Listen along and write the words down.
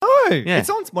Yeah. It's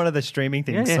on one of the streaming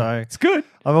things, so it's good.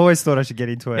 I've always thought I should get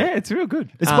into it. Yeah, it's real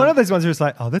good. It's one of those ones where it's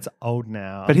like, oh, that's old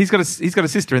now. But he's got a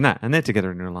sister in that, and they're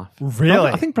together in real life.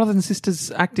 Really? I think brothers and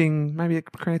sisters acting, maybe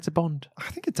it creates a bond. I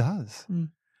think it does.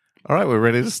 All right, we're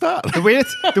ready to start. The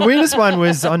weirdest one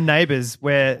was on Neighbours,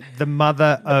 where the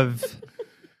mother of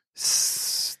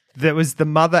there was the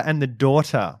mother and the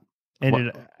daughter.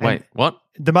 Wait, what?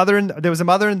 There was a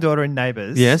mother and daughter in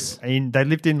Neighbours. Yes. And they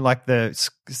lived in like the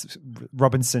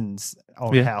Robinsons'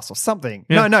 old house or something.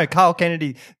 Yeah. No, Carl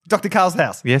Kennedy, Dr. Carl's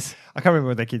house. Yes. I can't remember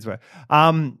what their kids were.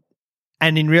 And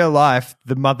in real life,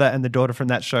 the mother and the daughter from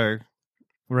that show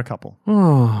were a couple.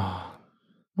 Oh,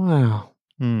 wow.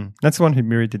 That's the one who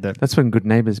Miri did that. That's when good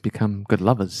neighbours become good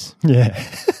lovers. Yeah.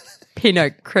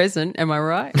 Pinot Crescent, am I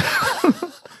right?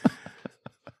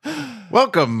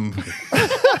 Welcome.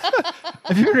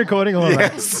 Have you been recording all of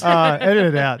that?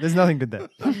 Edit it out. There's nothing good there.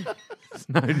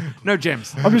 No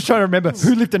gems. I'm just trying to remember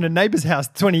who lived in a neighbour's house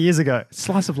 20 years ago.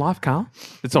 Slice of life, Carl.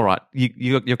 It's all right.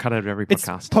 You're cut out of every It's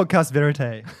podcast. Podcast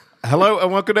Verite. Hello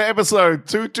and welcome to episode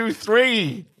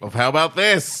 223 of How About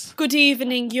This? Good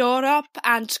evening, Europe,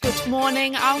 and good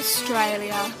morning,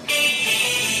 Australia.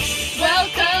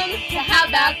 Welcome to How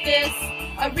About This,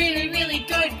 a really, really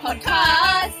good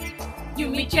podcast. You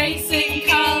meet Jason,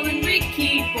 Carl, and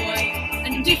Ricky Boy,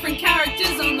 and different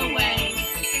characters on the way.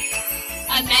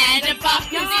 Amanda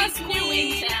Buckers is new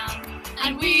in town,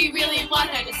 and we really want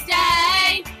her to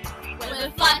stay. With a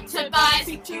flat to buy,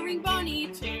 featuring Bonnie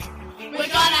too. We're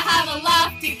gonna have a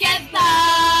laugh together.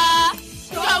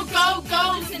 Go, go,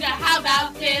 go, listen to How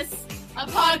About This, a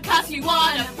podcast you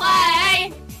wanna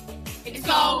play. It's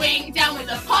going down with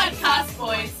the podcast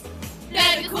boys.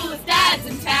 They're the coolest dads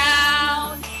in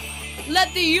town.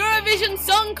 Let the Eurovision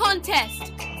Song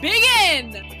Contest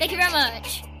begin! Thank you very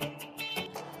much.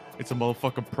 It's a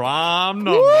motherfucking prime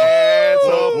number. It's a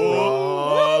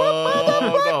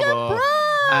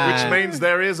which means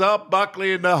there is a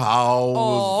Buckley in the house.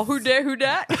 Oh, who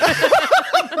dat?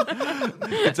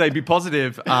 It's a be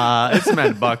positive. It's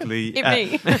Amanda Buckley. It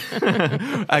me.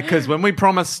 Because when we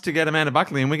promise to get Amanda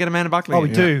Buckley, and we get Amanda Buckley. Oh,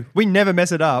 we do. We never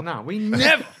mess it up. No, we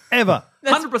never. Ever.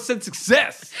 100%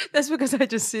 success. That's because I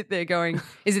just sit there going,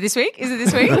 is it this week? Is it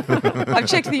this week? I've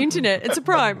checked the internet. It's a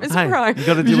prime. It's a prime. You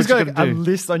got to do You what just you got got to a do.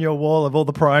 list on your wall of all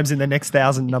the primes in the next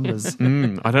 1,000 numbers.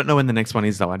 I don't know when the next one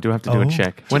is, though. I do have to do a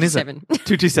check. When is it?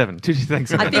 227. 227.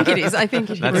 Thanks. I think it is. That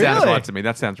sounds right to me.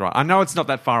 That sounds right. I know it's not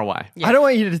that far away. Yeah. I don't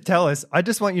want you to tell us. I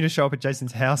just want you to show up at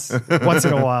Jason's house once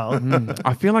in a while.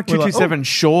 I feel like We're like, 227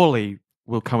 surely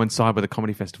will coincide with a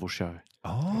comedy festival show.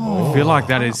 I feel like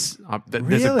that is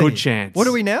there's a Really? good chance. What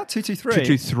are we now? 223?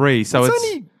 223. So It's it's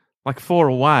only- like 4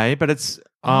 away, but it's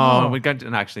we're going to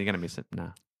actually you're going to miss it.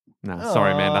 No,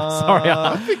 sorry, Amanda. Sorry.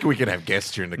 I think we could have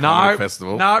guests during the comedy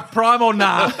festival. No, prime or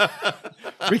nah.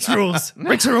 Rick's rules.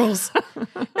 Rick's rules.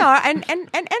 No, and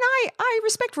I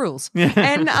respect rules. Yeah.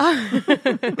 And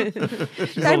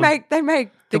they make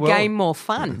the world. game more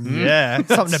fun. Yeah.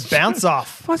 Something to bounce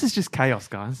off. Plus, it's just chaos,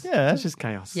 guys. Yeah. It's just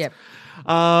chaos. Yep.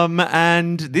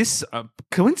 And this,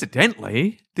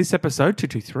 coincidentally, this episode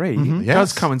 223 does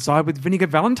Yes. coincide with Vinegar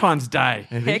Valentine's Day.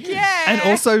 Heck yeah. And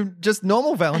also just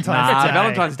normal Valentine's Day.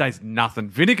 Valentine's Day's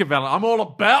nothing. I'm all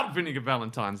about Vinegar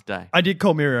Valentine's Day. I did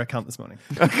call Miri a cunt this morning.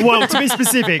 Well, to be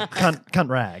specific, cunt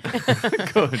rag.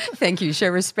 Thank you. Show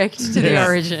respect to the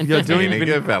origin. You're doing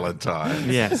Vinegar Valentine.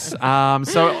 Yes.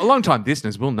 So long-time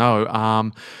listeners will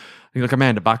know, like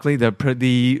Amanda Buckley,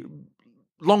 the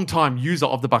long-time user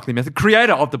of the Buckley method,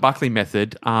 creator of the Buckley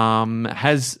method,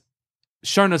 has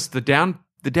shown us the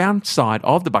downside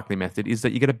of the Buckley method is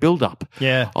that you get a build-up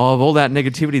of all that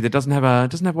negativity that doesn't have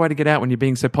a way to get out when you're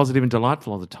being so positive and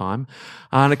delightful all the time,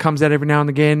 and it comes out every now and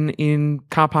again in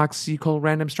car parks you call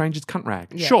random strangers cunt rag.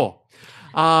 Yeah. Sure.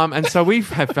 And so we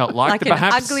have felt like, Like that an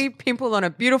perhaps ugly pimple on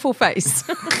a beautiful face.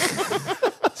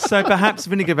 So perhaps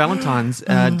Vinegar Valentine's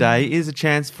Day is a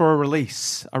chance for a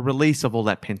release of all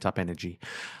that pent-up energy.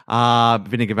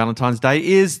 Vinegar Valentine's Day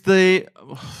is the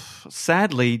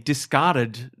sadly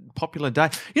discarded popular day.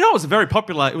 You know, it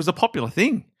was a popular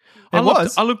thing.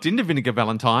 I looked into Vinegar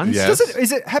Valentine's. Yes.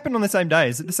 Is it happen on the same day?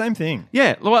 Is it the same thing?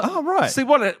 Yeah. Well, Oh, right. See,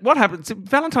 what happened? See,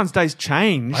 Valentine's Day's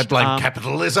changed. I blame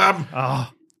capitalism.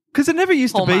 Because it never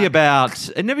used to be Hallmark. about.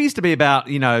 It never used to be about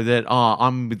that. Oh,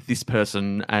 I'm with this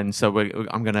person, and so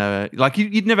I'm gonna like.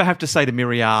 You'd never have to say to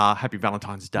Miriam, "Happy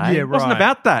Valentine's Day." Yeah, It wasn't right.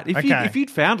 about that. Okay. If you'd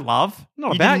found love, not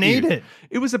You about didn't need you. it.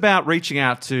 It was about reaching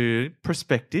out to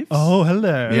prospectives. Oh,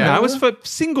 hello. You know, it was for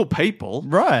single people.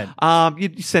 Right.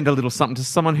 You send a little something to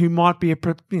someone who might be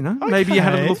maybe you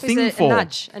had a little Okay. thing Is it for.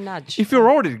 a nudge. If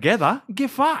you're already together,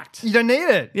 get fucked. You don't need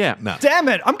it. Yeah. No. Damn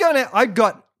it. I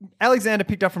got Alexander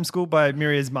picked up from school by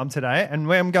Miria's mum today,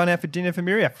 and I'm going out for dinner for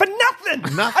Miria for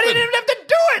nothing. I didn't even have to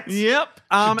do it. Yep.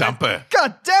 Dump her.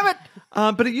 God damn it.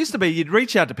 But it used to be you'd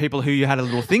reach out to people who you had a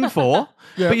little thing for,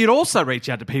 but you'd also reach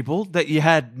out to people that you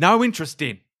had no interest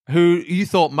in, who you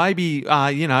thought maybe,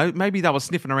 maybe they were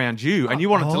sniffing around you, and you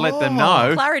wanted to let them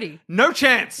know. Clarity. No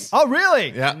chance. Oh,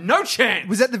 really? Yeah. No chance.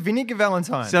 Was that the Vinegar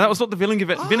Valentine? So that was what the Vinegar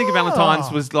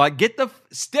Valentine's was like. Get the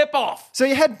step off. So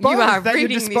you had both You are at your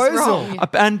reading this disposal. wrong.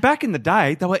 And back in the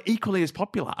day, they were equally as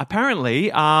popular. Apparently,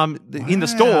 in the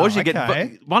stores, you okay.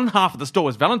 get one half of the store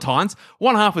was Valentine's,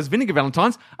 one half was Vinegar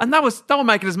Valentine's, and they were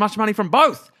making as much money from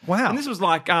both. Wow. And this was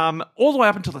like all the way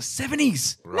up until the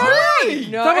 70s. Right.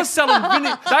 No. They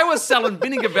were selling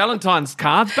Vinegar Valentine's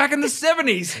cards back in the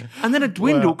 70s, and then it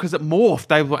dwindled because it morphed.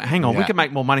 They were like, hang on, we Yeah. can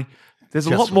make more money. There's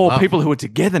a Just lot for more love. people who are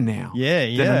together now Yeah,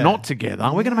 than yeah. are not together.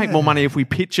 We're going to make more money if we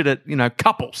pitch it at,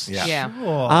 couples. Yeah.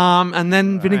 And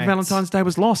then Vinegar Right. Valentine's Day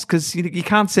was lost because you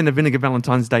can't send a Vinegar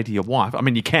Valentine's Day to your wife. I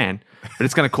mean, you can, but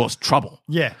it's going to cause trouble.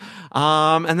 Yeah.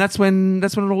 And that's when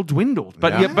it all dwindled.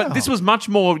 But Yeah. but this was much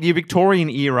more your Victorian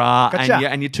era Gotcha.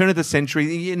 and your turn of the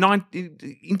century,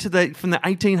 from the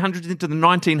 1800s into the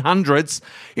 1900s.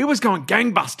 It was going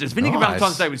gangbusters. Vinegar Nice.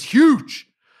 Valentine's Day was huge.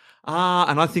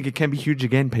 And I think it can be huge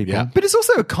again, people. Yeah. But it's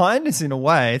also a kindness in a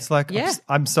way. It's like, Yeah.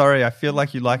 I'm sorry, I feel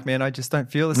like you like me and I just don't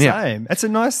feel the Yeah. same.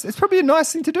 It's probably a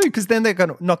nice thing to do because then they're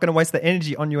not going to waste their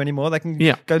energy on you anymore. They can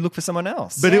Yeah. go look for someone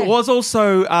else. But it was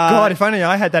also God, if only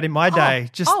I had that in my day,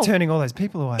 just oh. turning all those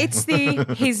people away. It's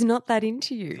he's not that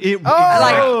into you.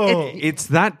 oh, it's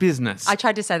that business. I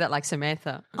tried to say that like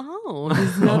Samantha. Oh,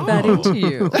 he's not that into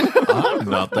you. I'm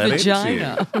not that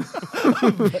Vagina.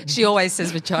 She always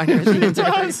says vagina at the end of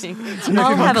everything.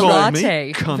 I'll have a call me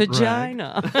latte. cunt rag.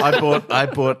 Vagina.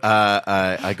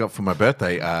 I got for my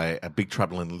birthday a Big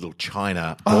Trouble in Little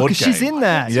China board because she's game. in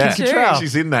that. Yeah, Kim Cattrall.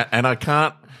 she's in that, and I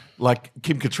can't. Like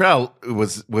Kim Cattrall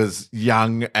was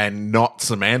young and not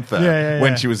Samantha Yeah.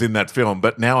 when she was in that film,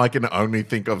 but now I can only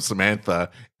think of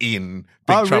Samantha in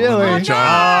Big Oh, Trouble in really? Little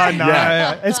China. Oh, no.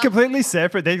 Yeah. It's completely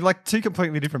separate. They're like two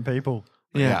completely different people.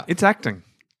 yeah, it's acting.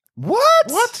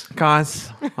 What? Guys,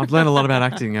 I've learned a lot about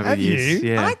acting over Have the years. you?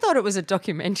 Yeah. I thought it was a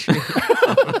documentary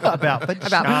About vaginas.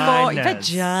 about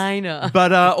vagina.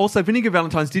 But also, Vinegar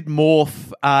Valentine's did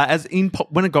morph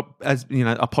when it got as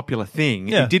a popular thing.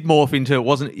 Yeah. It did morph into it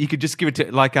wasn't. You could just give it to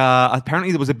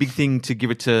apparently there was a big thing to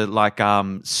give it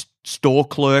to store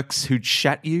clerks who'd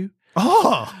shat you.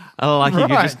 Oh, Like you could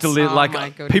Right. just deliver. Oh, Like my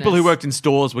goodness. people who worked in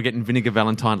stores were getting Vinegar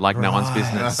Valentine like no one's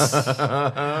business.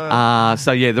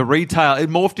 So yeah, the retail it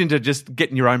morphed into just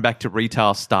getting your own back to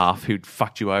retail staff who'd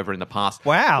fucked you over in the past.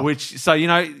 Wow.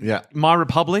 Yeah. My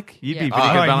Republic, you'd be Yeah.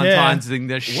 Vinegar Oh, yeah. Valentine's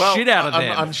the Well, shit out of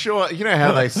them. I'm sure you know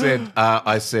how they said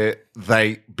I said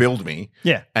they billed me,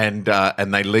 Yeah. and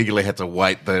they legally had to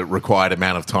wait the required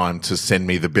amount of time to send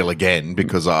me the bill again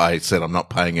because I said I'm not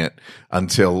paying it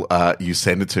until you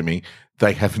send it to me.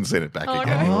 They haven't sent it back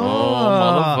again.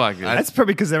 motherfucker. that's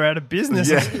probably because they're out of business.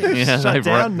 Yeah. Yeah, Shut they've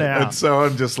down right- now. And so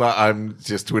I'm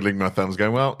just twiddling my thumbs,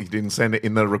 going, "Well, you didn't send it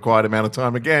in the required amount of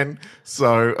time again.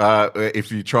 So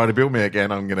if you try to bill me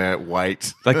again, I'm going to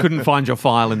wait." They couldn't find your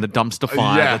file in the dumpster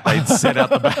fire Yeah. that they'd set out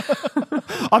the back.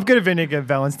 I've got a Vinegar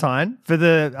Valentine for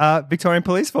the Victorian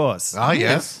Police Force. Oh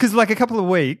yes, Because like a couple of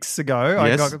weeks ago,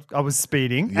 Yes. I was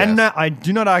speeding, Yes. and I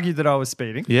do not argue that I was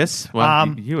speeding. Yes, well,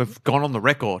 you have gone on the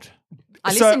record.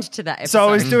 I listened to that episode. So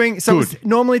I was doing. So it was, Good.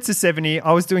 normally it's a 70.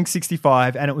 I was doing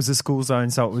 65, and it was a school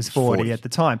zone, so it was 40 at the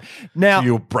time. Now,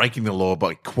 you're breaking the law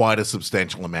by quite a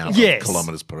substantial amount yes, of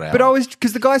kilometers per hour. But I was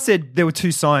because the guy said there were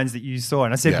two signs that you saw,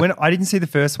 and I said Yeah. when I didn't see the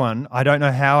first one, I don't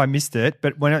know how I missed it,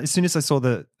 but as soon as I saw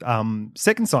the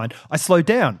second sign, I slowed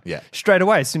down. Yeah. Straight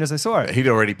away as soon as I saw it. He'd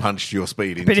already punched your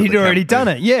speed into But he'd the already camera.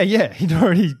 done it. Yeah. He'd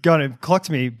already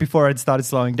clocked me before I'd started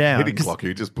slowing down. He didn't 'Cause- clock you,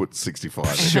 he just put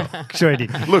 65. Sure he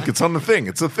did. Look, it's on the thing.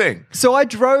 It's a thing. So I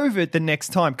drove it the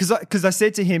next time because I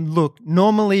said to him, look,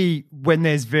 normally when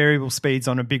there's variable speeds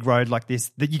on a big road like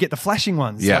this, that you get the flashing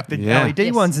ones, Yeah. like the Yeah. LED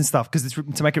Yes. ones and stuff, because it's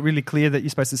to make it really clear that you're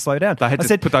supposed to slow down. They had I to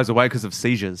said, put those away because of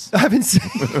seizures. I haven't seen.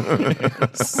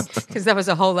 because that was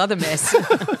a whole other mess.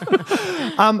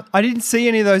 I didn't see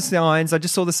any of those signs. I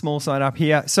just saw the small sign up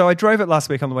here. So I drove it last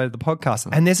week on the way to the podcast,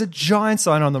 and there's a giant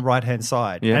sign on the right hand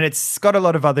side, Yeah. and it's got a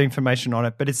lot of other information on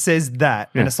it, but it says that,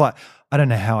 and it's like, I don't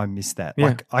know how I missed that.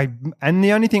 Yeah. And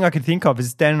the only thing I could think of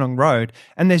is Dandenong Road,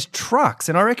 and there's trucks,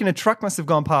 and I reckon a truck must have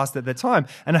gone past at the time,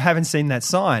 and I haven't seen that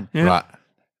sign. Right.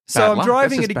 So Bad I'm luck.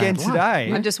 driving That's it just again bad luck.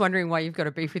 today. I'm just wondering why you've got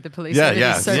a beef with the police. Yeah, It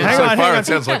yeah. is so So, Hang so on, far, hang on. it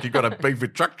sounds like you've got a beef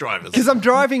with truck drivers. Because I'm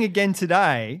driving again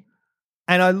today,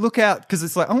 and I look out because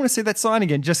it's like I want to see that sign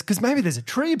again, just because maybe there's a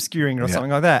tree obscuring it or Yeah.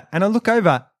 something like that. And I look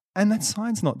over, and that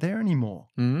sign's not there anymore.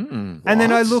 Mm. And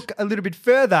then I look a little bit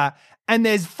further, and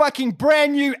there's fucking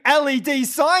brand new LED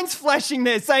signs flashing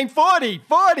there saying 40,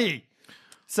 40.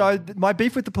 So my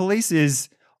beef with the police is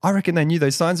I reckon they knew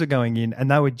those signs were going in, and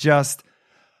they were just...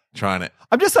 Trying it.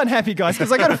 I'm just unhappy, guys,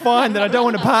 because I got a fine that I don't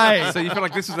want to pay. So you feel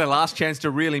like this was their last chance to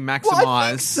really maximize? Well, I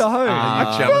think so.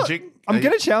 Are you challenging? I'm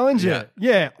going to challenge it.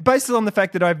 Yeah, based on the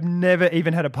fact that I've never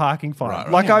even had a parking fine. Right.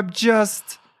 Like I'm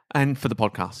just... And for the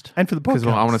podcast. And for the Because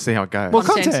podcast. I want to see how it goes. Well,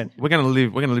 content. We're going to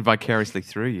live vicariously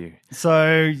through you.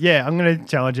 So, yeah, I'm going to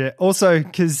challenge it. Also,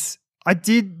 because I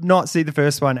did not see the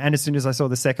first one, and as soon as I saw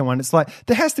the second one, it's like,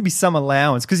 there has to be some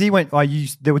allowance. Because he went,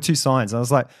 there were two signs. And I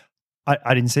was like,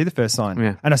 I didn't see the first sign.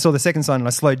 Yeah. And I saw the second sign, and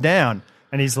I slowed down.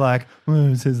 And he's like,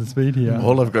 it says the speed here.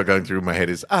 All I've got going through my head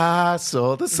is, I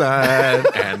saw the sign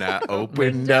and I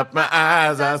opened up my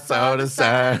eyes. I saw the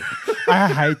sign. I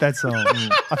hate that song.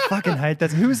 I fucking hate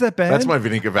that. Who is that band? That's my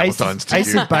Vinegar Valentine's to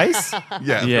Ace you. of Base?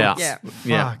 Yeah.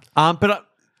 Yeah. Fuck. But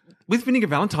with Vinegar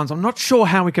Valentine's, I'm not sure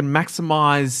how we can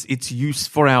maximize its use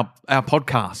for our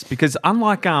podcast because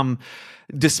unlike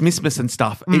Dismissmas and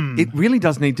stuff, it really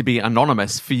does need to be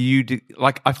anonymous for you to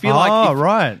like. I feel like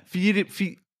right. For you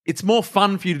to. It's more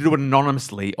fun for you to do it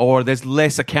anonymously, or there's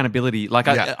less accountability. Like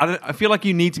I feel like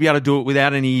you need to be able to do it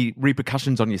without any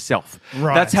repercussions on yourself.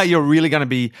 Right. That's how you're really going to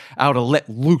be able to let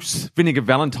loose Vinegar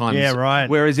Valentine's. Yeah, right.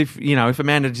 Whereas if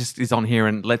Amanda just is on here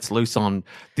and lets loose on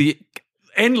the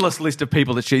endless list of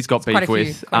people that she's got quite beef a few.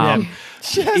 with,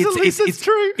 She has a list, it's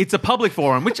true. It's a public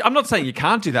forum, which I'm not saying you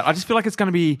can't do that. I just feel like it's going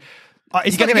to be.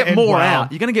 It's You're going to not get gonna more end well.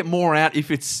 out. You're going to get more out if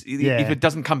it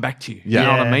doesn't come back to you. You know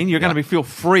what I mean? You're going to feel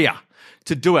freer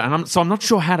to do it, and I'm not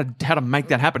sure how to make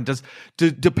that happen.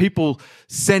 Do people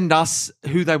send us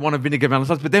who they want to Vinegar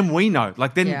Valentine's? But then we know,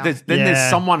 like there's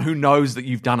someone who knows that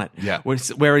you've done it. Yeah.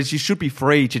 Whereas you should be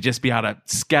free to just be able to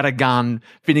scattergun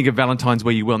Vinegar Valentine's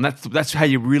where you will, and that's how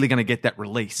you're really going to get that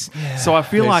release. Yeah. So I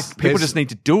feel like people just need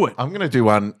to do it. I'm going to do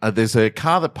one. There's a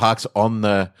car that parks on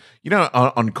the,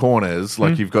 on corners,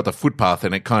 like you've got the footpath,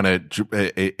 and it kind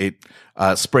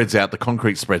of spreads out. The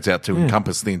concrete spreads out to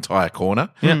encompass the entire corner.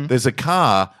 Yeah. There's a car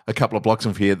a couple of blocks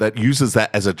from here that uses that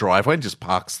as a driveway and just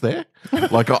parks there,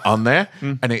 like on there,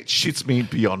 and it shits me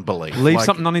beyond belief. Leave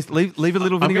something on his. Leave a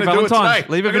little Vinegar I'm gonna do it Valentine's.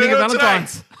 today. Leave a I'm gonna Vinegar do it today.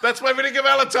 Valentine's That's my Vinegar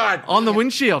Valentine on the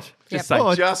windshield. Just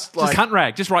say, just like cunt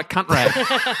rag. Just write cunt rag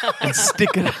and stick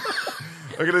it.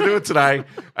 I'm going to do it today,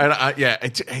 and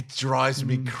it drives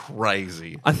me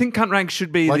crazy. I think cunt rag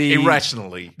should be Like the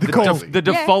irrationally, the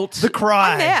default. The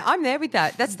cry. I'm there with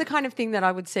that. That's the kind of thing that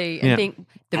I would see and Yeah. think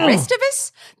the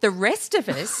rest of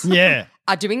us Yeah.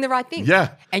 are doing the right thing.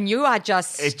 Yeah. And you are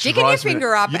just It sticking your drives me-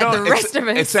 finger up at the rest of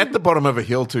us. It's at the bottom of a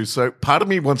hill too, so part of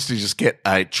me wants to just get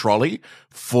a trolley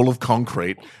full of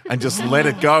concrete and just let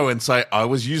it go and say, I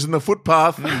was using the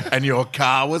footpath and your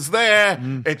car was there.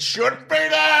 It shouldn't be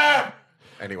there.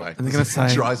 Anyway, They're going to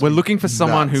say, drives we're me looking for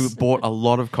someone who nuts. bought a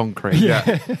lot of concrete.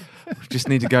 Yeah. We just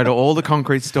need to go to all the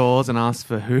concrete stores and ask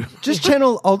for who. Just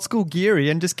channel old school Geary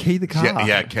and just key the car.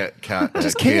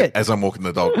 Just key it. as I'm walking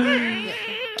the dog.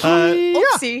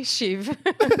 Oopsie, Shiv.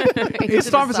 It's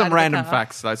time for some random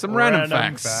facts, though. Some random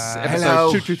facts. Episode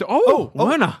Hello. 223. Oh,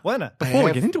 Werner. Werner. Before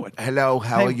we get into it, Hello,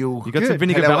 how Hey, are you? you got some Good.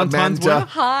 Vinegar Hello, Valentine's, Amanda. Werner?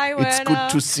 Hi, Werner. It's good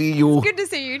to see you. Good to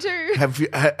see you too.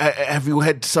 Have you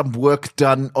had some work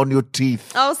done on your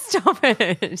teeth? Oh, stop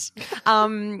it.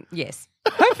 Yes.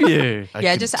 Have you? I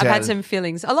Yeah, can I've had tell. some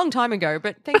feelings a long time ago,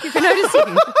 but thank you for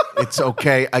noticing. It's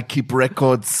okay. I keep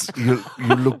records. You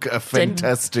look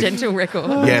fantastic. Dental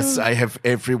record. Yes, I have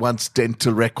everyone's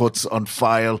dental records on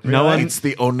file. No one- It's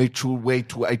the only true way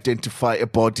to identify a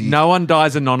body. No one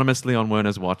dies anonymously on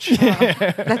Werner's watch.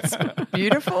 That's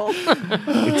beautiful.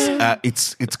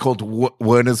 It's called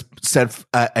Werner's Self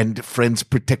and Friends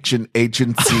Protection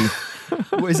Agency.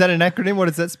 Is that an acronym? What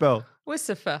does that spell?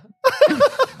 Wussifer.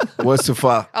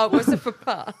 Worsifer. Oh,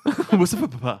 Wussifer. What's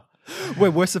up, Papa? We're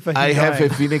worse for him. I have a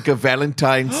dying. Vinegar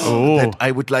Valentine's that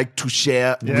I would like to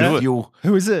share with you.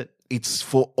 Who is it? It's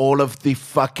for all of the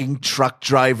fucking truck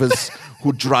drivers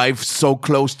who drive so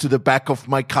close to the back of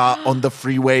my car on the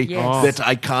freeway Yes. that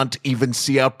I can't even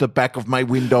see out the back of my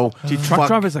window. Gee, truck Fuck-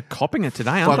 drivers are copping it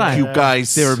today, aren't Fuck they? you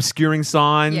guys. They're obscuring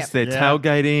signs. Yep. They're Yeah.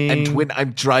 tailgating. And when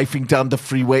I'm driving down the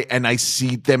freeway and I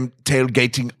see them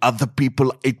tailgating other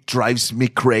people, it drives me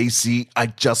crazy. I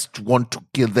just want to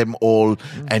kill them all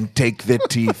and take their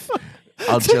teeth.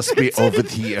 I'll just be over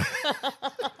here.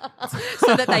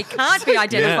 So that they can't be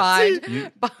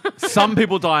identified. Some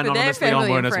people die For their anonymously on family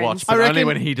and Werner's friends. watch, I but only reckon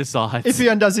when he decides. If he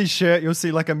undoes his shirt, you'll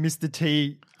see like a Mr.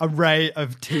 T array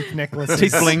of teeth necklaces.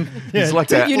 Teeth bling. He's like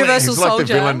Universal he's like the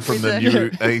Soldier villain from with the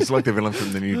the- new. He's like the villain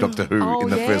from the new Doctor Who Oh, in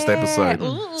the first yeah. episode.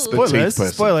 Ooh. The teeth Spoilers,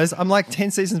 person. spoilers. I'm like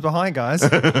 10 seasons behind, guys.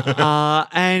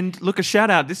 And look, a shout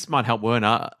out. This might help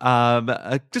Werner.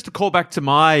 Just a call back to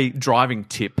my driving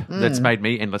tip that's made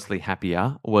me endlessly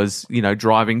happier was,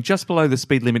 driving just below the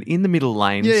speed limit in the middle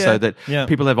lane so that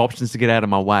people have options to get out of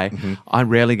my way. I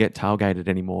rarely get tailgated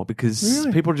anymore because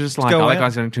people are just like, go that out.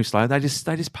 guy's going too slow. They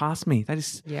just pass me. They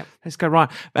just go right.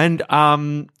 And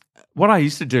what I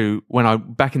used to do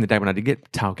back in the day when I did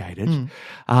get tailgated,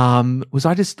 was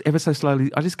I just ever so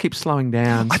slowly, I just keep slowing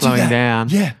down.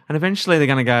 Yeah. And eventually they're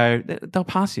going to go, they'll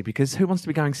pass you because who wants to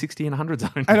be going 60 in 100 zone?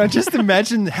 And I just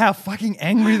imagine how fucking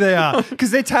angry they are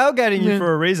because they're tailgating you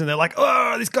for a reason. They're like,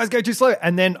 oh, this guy's going too slow.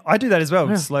 And then I do that as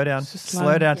well. Slow down.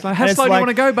 Slow down. Slow. How And it's slow do you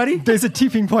wanna go, buddy? There's a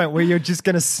tipping point where you're just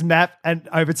going to snap and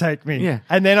overtake me. Yeah.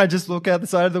 And then I just look out the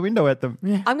side of the window at them.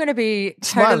 Yeah. I'm going to be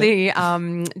totally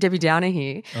Debbie Downer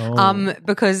here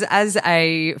because as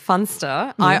a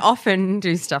funster, I often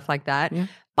do stuff like that. Yeah.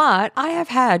 But I have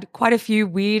had quite a few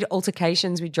weird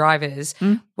altercations with drivers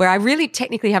where I really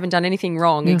technically haven't done anything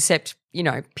wrong except,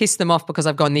 piss them off because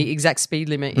I've gone the exact speed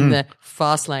limit in the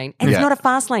fast lane. And it's not a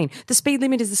fast lane. The speed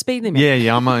limit is the speed limit.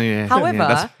 Yeah. However,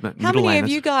 that's how middle many lane, of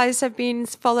you guys have been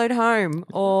followed home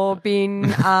or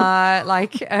been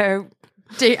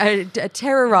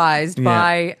terrorized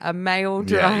by a male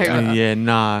driver?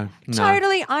 No.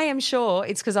 Totally, I am sure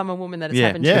it's because I'm a woman that it's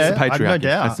happened Yeah. to. It's the I've no patriarchy.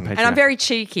 doubt. That's the patriarchy. And I'm very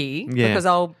cheeky because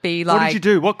I'll be like, What did you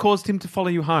do? What caused him to follow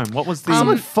you home? What was the...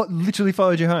 Someone literally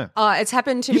followed you home. it's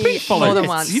happened to You've me been followed more than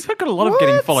once. You've got a lot of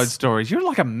getting followed stories. You're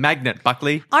like a magnet,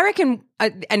 Buckley. I reckon,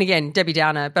 and again, Debbie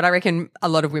Downer, but I reckon a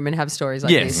lot of women have stories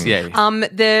like Yes, this. yeah.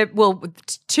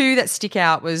 Two that stick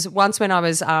out was once when I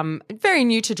was very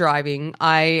new to driving,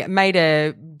 I made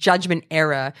a judgment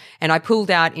error and I pulled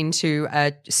out into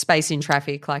a space in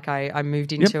traffic, like I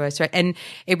moved into a straight, and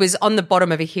it was on the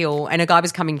bottom of a hill and a guy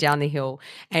was coming down the hill.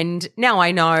 And now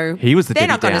I know He was the they're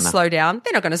Debbie not going to Downer. slow down.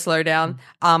 They're not going to slow down.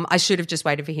 I should have just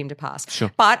waited for him to pass.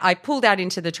 Sure. But I pulled out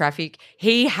into the traffic.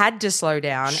 He had to slow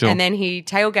down Sure. and then he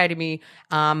tailgated me,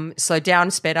 slowed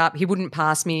down, sped up. He wouldn't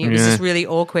pass me. It was Yeah. just really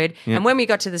awkward. And when we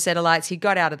got to the set of lights, he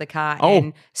got out of the car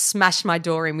and smashed my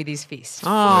door in with his fist. Oh,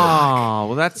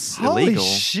 well, that's Holy illegal.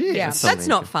 shit. Yeah, that's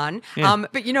not fun. Yeah.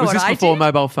 But you know was what this I before did?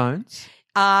 mobile phones?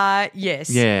 Yes.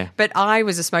 Yeah. But I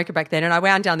was a smoker back then and I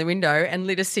wound down the window and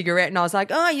lit a cigarette and I was like,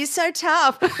 oh, you're so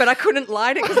tough. But I couldn't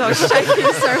light it because I was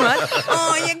shaking so much.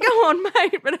 Oh, yeah, go on,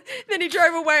 mate. But then he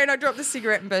drove away and I dropped the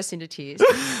cigarette and burst into tears.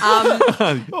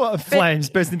 Flames,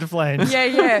 burst into flames.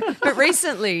 Yeah. But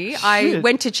recently I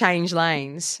went to change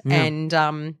lanes and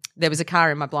there was a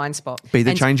car in my blind spot. Be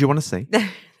the And- change you want to see.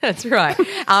 That's right.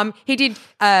 He did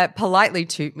politely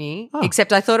toot me,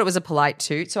 except I thought it was a polite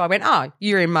toot. So I went, oh,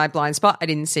 you're in my blind spot. I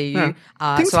didn't see you.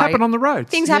 Things so happen on the road.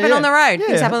 Things happen on the road. Yeah.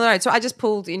 Things happen on the road. So I just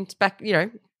pulled in back,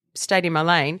 stayed in my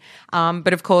lane.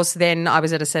 But of course, then I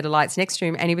was at a set of lights next to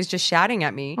him and he was just shouting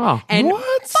at me. Oh, and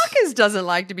what? fuckers doesn't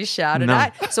like to be shouted No.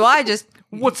 at. So I just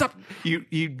What's up? You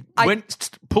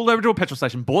pulled over to a petrol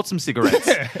station, bought some cigarettes.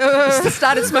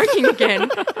 started smoking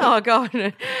again. Oh, God.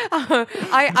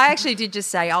 I actually did just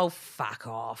say, oh, fuck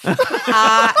off.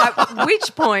 At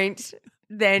which point,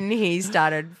 then he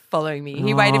started following me.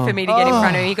 He waited for me to get in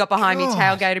front of him. He got behind me,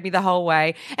 tailgated me the whole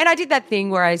way. And I did that thing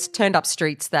where I turned up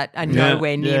streets that are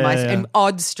nowhere near and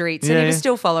odd streets, and he was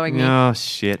still following me. Oh,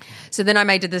 shit. So then I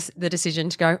made the decision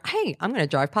to go, hey, I'm going to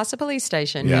drive past a police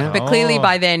station. Yeah. But clearly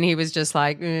by then he was just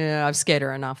like, I've scared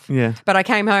her enough. Yeah. But I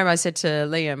came home, I said to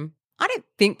Liam, I don't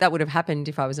think that would have happened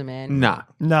if I was a man. No.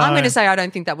 No. I'm going to say I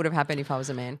don't think that would have happened if I was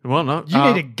a man. Well, no. You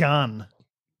need a gun.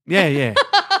 Yeah.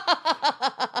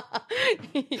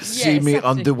 See me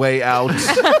on the way out.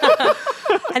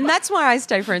 And that's why I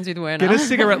stay friends with Werner. Get a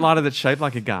cigarette lighter that's shaped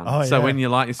like a gun. Oh, so yeah. when you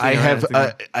light your I cigarette, have it's a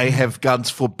gun. I have guns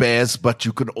for bears, but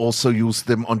you can also use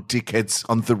them on dickheads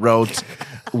on the road.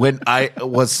 When I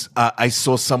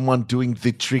saw someone doing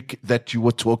the trick that you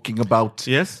were talking about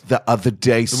Yes. the other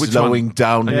day, Which slowing one?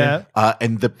 down, Yeah.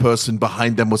 and the person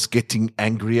behind them was getting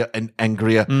angrier and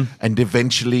angrier, Mm. and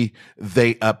eventually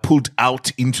they pulled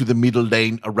out into the middle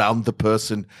lane around the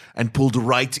person and pulled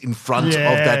right in front of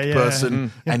Yeah, that yeah.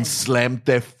 person and slammed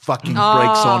their fucking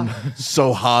brakes on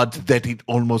so hard that it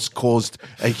almost caused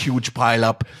a huge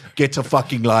pileup. Get a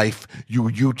fucking life, you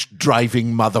huge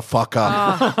driving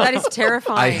motherfucker. That is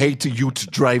terrifying. I hate ute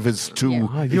drivers too. Yeah.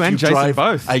 Oh, If you and Jason drive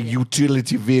both. a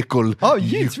utility vehicle. Oh,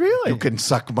 utes, really? You can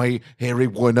suck my hairy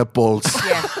Warner balls.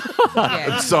 Yeah.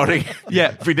 Yeah. Sorry.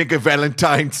 Yeah. Vinegar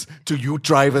Valentines to you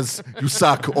drivers. You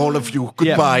suck, all of you.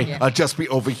 Goodbye. Yeah. I'll just be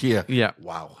over here. Yeah.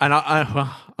 Wow. And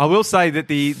I will say that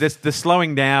the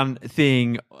slowing down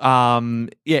thing,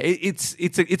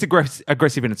 it's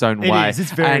aggressive in its own It way. is.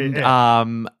 It's very-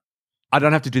 and I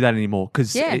don't have to do that anymore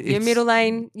because Yeah, your middle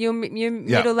lane,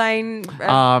 middle lane,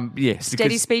 yes, steady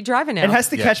because- speed driver now. It has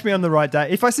to catch me on the right day.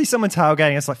 If I see someone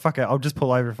tailgating, it's like, fuck it, I'll just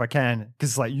pull over if I can.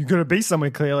 Because, like, you're going to be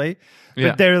somewhere clearly. But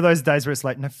Yeah. there are those days where it's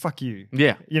like, no, fuck you.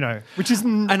 Yeah. You know, which is,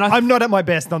 I- I'm not at my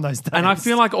best on those days. And I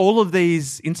feel like all of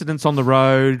these incidents on the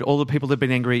road, all the people that have been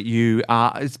angry at you,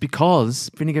 it's because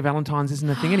Vinegar Valentine's isn't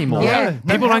a thing anymore. Yeah.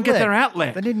 No People don't get outlet. their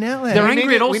outlet. They need an outlet. They're We angry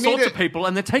need at it- all we need sorts it. of people,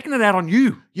 and they're taking it out on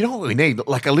you. You know what we need?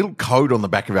 Like a little code on the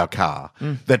back of our car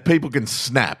that people can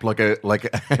snap,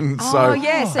 and so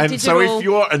yes, a and so digital- if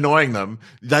you're annoying them,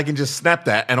 they can just snap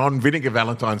that. And on Vinegar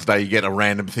Valentine's Day, you get a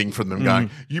random thing from them going,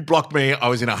 "You blocked me. I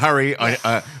was in a hurry.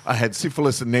 I had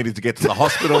syphilis and needed to get to the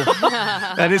hospital."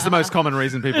 That is the most common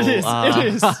reason people It is.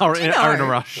 are in a know?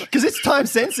 rush. Because it's time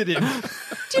sensitive.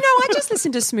 Do you know, I just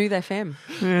listen to Smooth FM.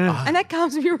 And that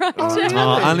calms me right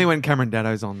down. Only when Cameron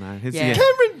Daddo's on though. Yeah.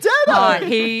 Cameron Dado.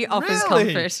 He offers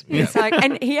Really? comfort. It's like,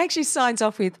 and he actually signs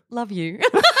off with "love you."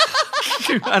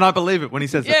 And I believe it when he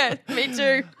says it. Yeah, me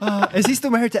too. Is he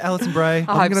still married to Alison Bray? I hope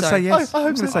I'm going to so. say yes. I hope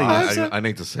I'm so. going to say I yes. hope so. I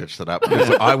need to search that up because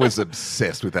I was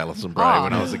obsessed with Alison Bray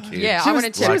when I was a kid. Yeah, She I was,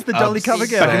 wanted she to. was the Dolly cover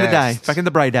girl. Back in the day. Yes. Back in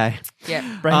the Bray day. Yeah.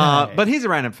 Brain But here's a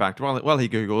random fact while he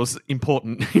Googles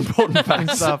important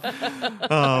facts. stuff.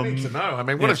 I need to know. I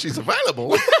mean, what if she's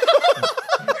available?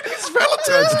 It's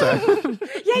Valentine's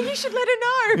Day. Yeah, you should let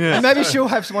her know. Maybe she'll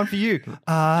have one for you.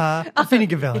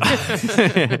 Vinegar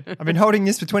Valentine. I've been holding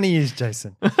this for 20 years,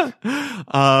 Jason.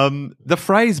 The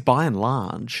phrase "by and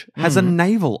large" has a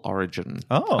naval origin.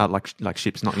 Oh. Like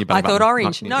ships, not your I belly thought button,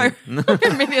 orange. not No,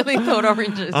 your- immediately thought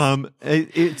oranges.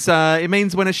 It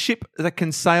means when a ship that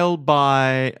can sail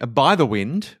by the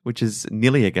wind, which is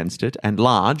nearly against it, and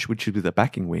large, which is with a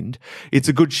backing wind, it's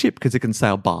a good ship because it can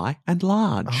sail by and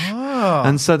large.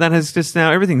 And so that has just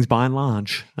now everything's by and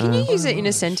large. Can you use it in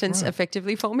a sentence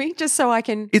effectively for me, just so I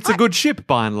can? It's a good ship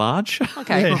by and large.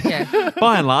 Okay. Yeah.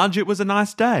 By and large, it was a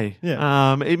nice day.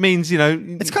 Yeah. It means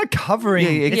It's kind of covering.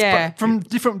 Yeah, It's yeah. From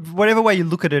different, whatever way you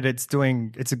look at it, it's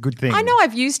a good thing. I know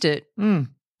I've used it.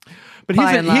 But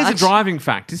By here's and a large. driving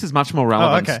fact. This is much more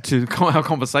relevant okay. to our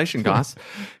conversation, guys.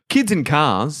 Kids in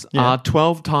cars are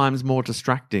 12 times more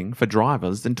distracting for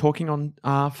drivers than talking on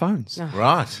phones.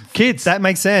 Right. Kids, That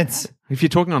makes sense. if you're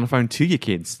talking on the phone to your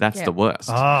kids, that's Yeah. the worst.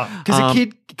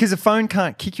 Because a phone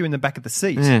can't kick you in the back of the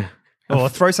seat. Yeah. Or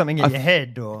throw something in your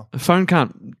head. Or A phone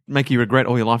can't make you regret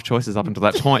all your life choices up until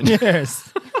that point.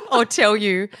 yes. Or tell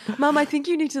you, Mum, I think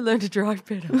you need to learn to drive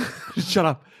better. Shut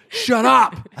up. Shut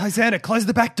up. Alexander, close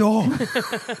the back door.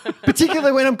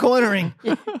 Particularly when I'm cornering.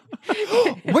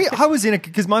 I was in it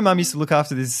because my mum used to look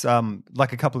after this,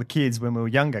 like a couple of kids when we were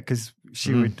younger because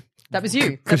she would. That was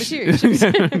you. That was you.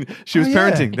 She was Oh, yeah.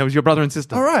 parenting. That was your brother and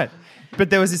sister. All right. But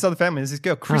there was this other family. There's this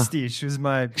girl, Christy. She was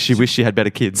She wished she had better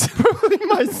kids. probably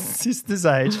my sister's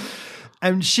age.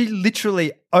 And she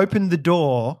literally opened the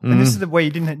door. And this is the way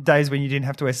days when you didn't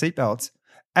have to wear seatbelts.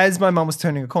 As my mum was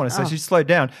turning a corner. So she slowed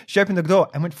down. She opened the door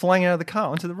and went flying out of the car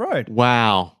onto the road.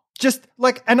 Wow. Just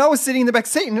like, and I was sitting in the back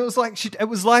seat, and it was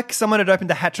like someone had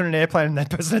opened the hatch on an airplane, and that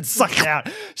person had sucked out.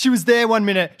 She was there 1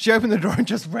 minute, she opened the door and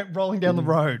just went rolling down the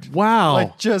road.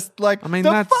 Wow. Like, I mean, the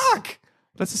that's- fuck.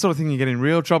 That's the sort of thing you get in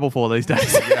real trouble for these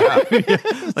days.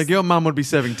 Like your mum would be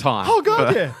serving time. Oh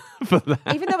god, for- yeah, for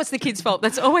that. Even though it's the kid's fault,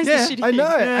 that's always yeah, the shitty I thing.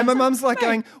 know. Yeah. And my mum's like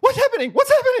going, "What's happening?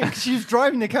 What's happening?" She was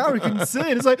driving the car, and couldn't see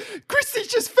it. It's like Christy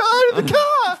just fell out of the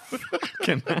car.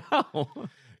 Fucking hell.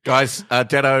 Guys,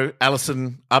 Dado,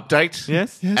 Alison, update.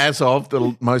 Yes? Yes. As of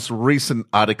the most recent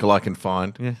article I can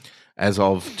find, Yeah. as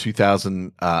of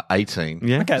 2018.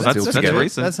 Yeah, Okay, so that's together.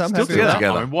 recent. That's- I'm Still happy with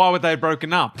together. that. I mean, why would they have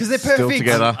broken up? Because they're Still perfect.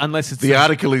 together. Unless it's the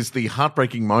article is the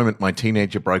heartbreaking moment my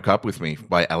teenager broke up with me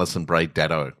by Alison Bray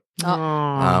Dado. May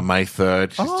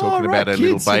 3rd. She's Oh, talking right, about her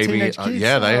kids, little her baby. teenage kids.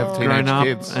 Yeah, they have Oh. teenage grown up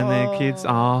kids. and their kids.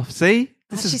 Oh, see,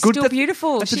 this is She's good. still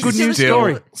beautiful. That's a She's good still news Still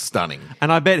story. stunning.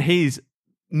 And I bet he's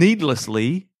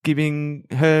needlessly giving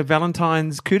her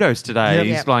Valentine's kudos today. Yep.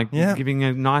 He's Yep. like Yep. giving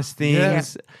her nice things. Yeah.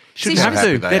 Shouldn't See, have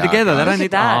happy to. they They're are, together. They guys. don't Look need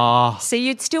at that. Oh. See,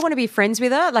 you'd still want to be friends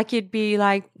with her. Like you'd be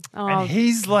like, oh, And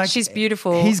he's like, she's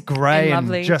beautiful. He's grey and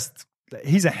lovely. just,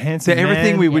 he's a handsome They're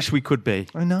everything man. we wish we could be.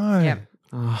 I know. Yeah.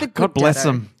 The good God bless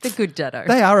Dado. them. The good Dado.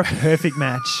 They are a perfect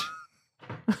match.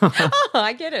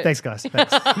 I get it. Thanks, guys.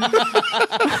 Thanks.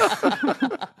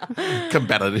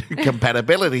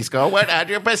 Compatibility score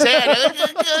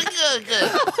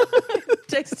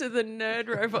 100%. Next to the nerd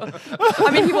robot.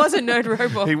 I mean, he was a nerd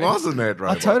robot. He was a nerd Oh,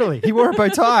 robot. totally. He wore a bow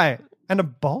tie and a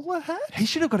bowler hat. He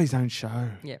should have got his own show.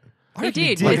 Yeah. I He reckon he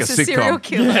did. did. Like It's a a serial sitcom.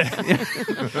 killer.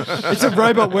 It's a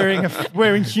robot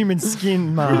wearing human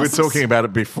skin mask. We were talking about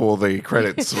it before the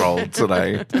credits rolled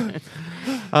today.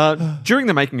 During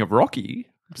the making of Rocky,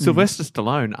 Sylvester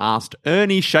Stallone asked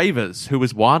Ernie Shavers, who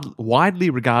was widely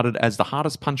regarded as the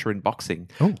hardest puncher in boxing,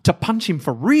 to punch him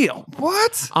for real.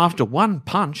 What? After one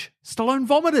punch, Stallone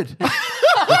vomited.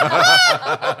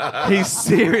 He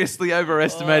seriously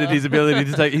overestimated his ability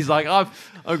to take. He's like, I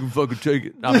can fucking take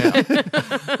it. I'm out.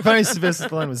 If only Sylvester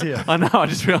Stallone was here. I know. I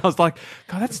just realized, like,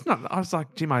 God, that's not. I was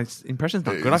like, gee, my impression's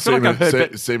not good. I feel like I've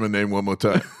heard say my name one more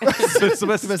time.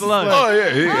 Sylvester Stallone. Oh,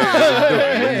 yeah. You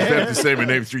have to say my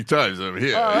name 3 times. I'm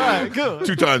here. All right, good.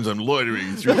 2 times I'm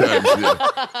loitering. 3 times,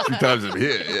 3 times I'm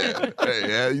here. Yeah.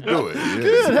 Hey, how you doing? Yeah.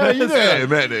 Good. How you doing? Hey,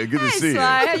 man, good to Hey, see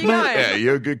Sly, how you going? Yeah,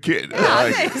 you're a good kid. I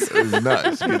like thanks. it. It was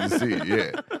nice. Good to see you.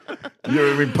 Yeah. You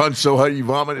ever been punched so hard you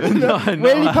vomited? No, Where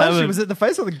did he I punch you? haven't. Was it the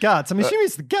face or the guts? I'm assuming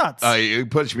it's the guts. You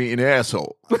punched me in the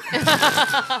asshole.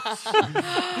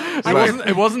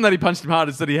 It wasn't that he punched him hard.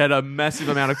 It's that he had a massive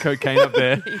amount of cocaine up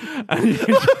there, and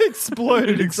he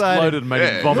exploded inside. exploded and made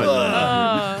him vomit.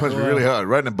 Punched me really hard,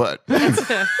 right in the butt.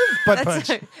 Butt punch.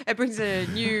 It brings a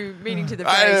new meaning to the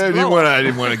I phrase. didn't blow.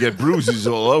 want to get bruises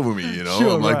all over me, you know.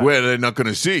 Sure, I'm like, right. where are they not going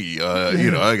to see?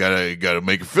 You know, I gotta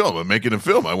make a film. I'm making a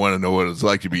film. I want to know what it's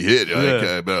like to be hit.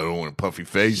 Yeah. But I don't want a puffy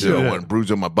face. I don't want a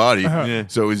bruise on my body. Yeah.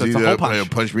 So it's That's a either hole punch.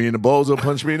 punch me in the balls or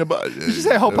punch me in the butt. Did you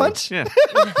say hole punch? Yeah.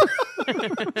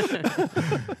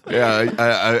 Yeah,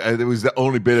 I there was the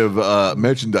only bit of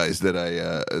merchandise that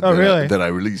really? that I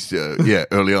released.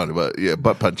 Early on, but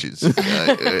butt punches.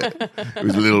 It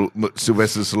was a little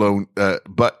Sylvester Stallone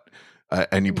butt.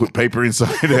 And you put paper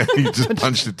inside it and you just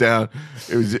punched it down.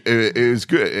 It was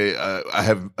good. I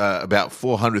have about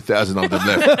 400,000 of them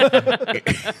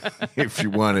left. If you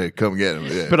want to come get them.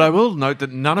 Yeah. But I will note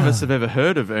that none of us have ever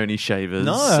heard of Ernie Shavers.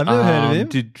 No, I've never heard of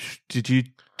him. Did you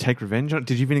take revenge on?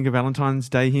 Did you Vinegar Valentine's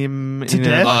Day him To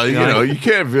death? You know, you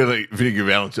can't really Vinegar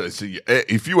Valentine's. So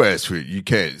if you ask for it, you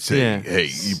can't say, Yeah. "Hey,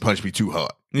 you punched me too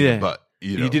hard." Yeah. But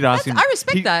you know, You did ask him. I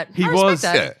respect that. He I respect was.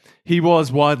 that. Yeah. He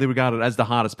was widely regarded as the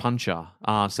hardest puncher.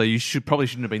 So you probably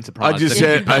shouldn't have been surprised. I just that he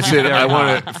said, punched very I hard.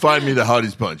 want to find me the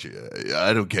hardest puncher.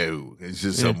 I don't care who. It's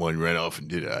just someone ran off and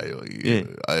did it.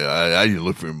 I didn't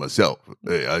look for him myself.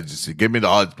 I just said, give me the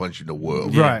hardest punch in the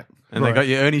world. Right. And they got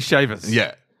you Ernie Shavers.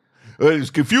 Yeah. It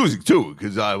was confusing too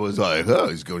because I was like, "Oh,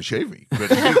 he's going to shave me."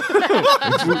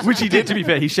 Which he did, to be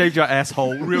fair. He shaved your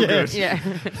asshole real good. Yeah.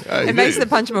 I It makes did. the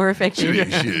punch more effective.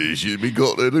 Should be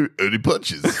called early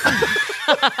punches.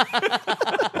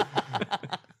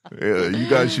 Yeah, you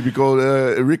guys should be called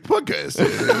a Rick Podcast.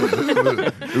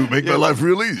 It would make my life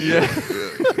real easy. Yeah.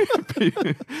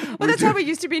 Well, that's how we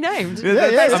used to be named. Yeah, yeah.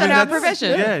 Based I on mean, our that's-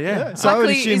 profession. Yeah. So I would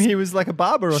Buckley assume is- he was like a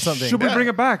barber or something. Should we bring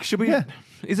it back? Should we? Yeah.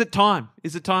 Is it time?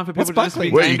 Is it time for people What's to just be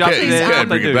Buckley? Well, you named after can't, their- you what can't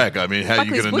they bring it do? back. I mean, how are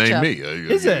you Buckley's going to name Butcher.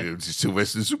 me? Is it? It's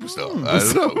Sylvester Superstar.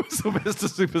 I don't know. Sylvester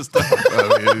Superstar.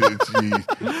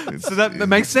 I mean, So that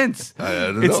makes sense. I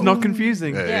don't It's know. not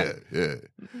confusing. Yeah.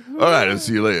 All right, I'll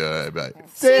see you later. All right, bye.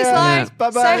 See you, Sly. Yeah.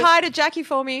 Bye-bye. Say hi to Jackie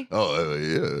for me. Oh,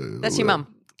 yeah. That's your mum.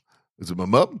 Is it my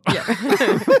mum? Yeah.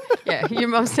 Yeah, your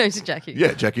mum's known to Jackie.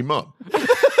 Yeah, Jackie mum. Oh,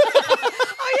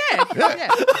 yeah.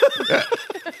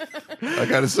 I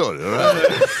got it sorted, all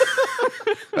right?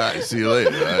 All right, see you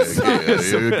later. All right, okay,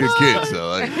 you're a good kid,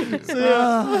 so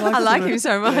I like him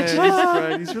so much. He's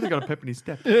great. He's really got a pep in his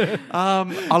step.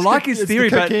 I like his It's theory,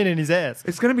 the but cocaine in his ass.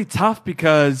 it's going to be tough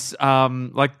because,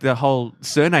 like the whole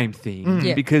surname thing.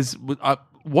 Yeah. Because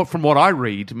from what I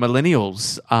read,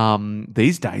 millennials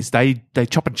these days they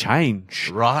chop and change.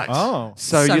 right. Oh.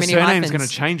 So, So your many surname's hyphens. going to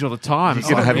change all the time. You're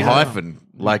going to have yeah. hyphen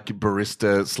like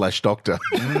barista/doctor.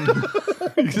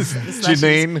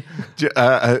 Janine,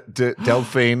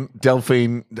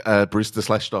 Delphine,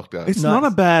 barista/doctor. It's not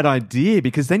a bad idea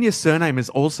because then your surname is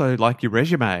also like your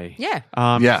resume. Yeah.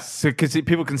 Yeah. So because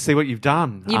people can see what you've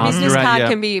done. Your business throughout card your-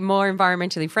 can be more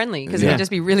environmentally friendly because it Yeah. can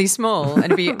just be really small and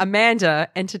it'd be Amanda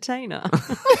Entertainer.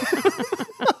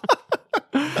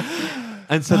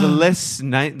 And so the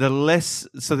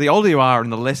older you are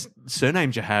and the less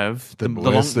surnames you have, the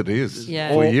less it is Yeah.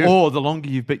 for you. or the longer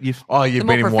you've been. Oh, you've The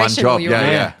been more in one professional job. you Yeah,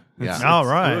 are. yeah. It's- Yeah. Oh,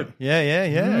 right. good. Yeah.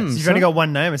 So you've so- only got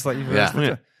one name. It's like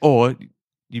Yeah. Or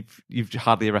you've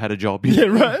hardly ever had a job. Yeah,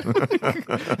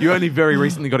 right. You only very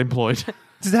recently got employed.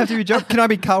 Does it have to be a job? Can I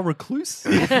be Carl Recluse?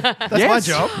 That's my Yes.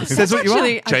 job. It says what you are.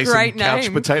 Actually, a Jason great Couch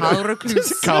name. Potato. Carl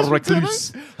Recluse. Carl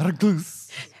Recluse. Recluse.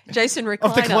 Jason Recliner.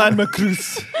 Of the Clan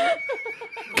Macruz.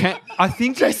 I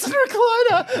think Jason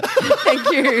Recliner.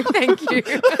 Thank you.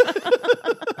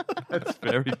 that's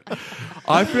very.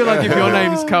 I feel like if your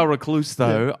name is Carl Recluse,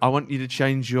 though, I want you to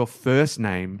change your first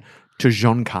name to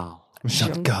Jean-Carl.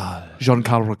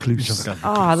 Jean-Carl Recluse. Oh,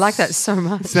 I like that so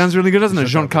much. Sounds really good, doesn't it?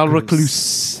 Jean-Carl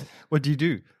Recluse. What do you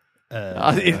do?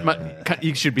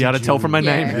 You should be able to tell from my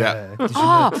name. Yeah. But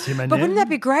wouldn't that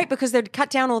be great? Because they'd cut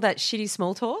down all that shitty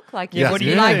small talk. Like, Yes. what do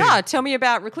you like? Tell me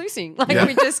about reclusing. Like,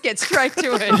 we just get straight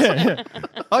to it.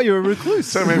 Oh, you're a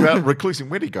recluse. Tell me about reclusing.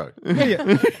 Where'd he go?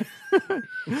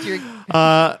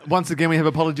 Once again, we have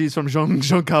apologies from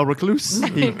Jean-Carl Recluse.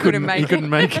 He couldn't make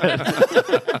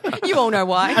it. You all know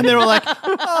why. And they're all like,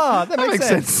 oh, that makes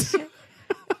sense.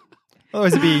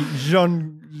 Otherwise it'd be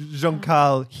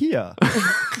Jean-Carl here.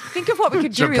 Think of what we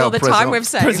could do with Jean-Carl all the time we've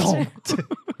saved.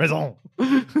 Present.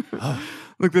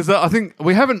 Look, I think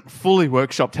we haven't fully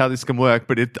workshopped how this can work,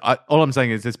 but all I'm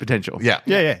saying is there's potential. Yeah.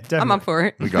 Yeah, definitely. I'm up for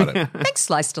it. We got it. Thanks,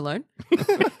 Slice Stallone.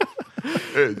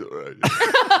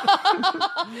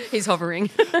 He's hovering.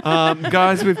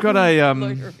 Guys, we've got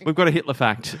a Hitler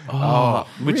fact.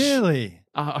 Which really?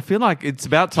 I feel like it's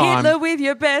about time. Hitler with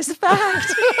your best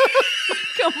fact.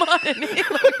 Come on,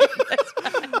 Hitler with your best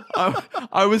fact.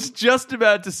 I was just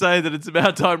about to say that it's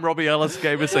about time Robbie Ellis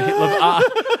gave us a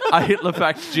Hitler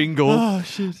fact jingle. Oh,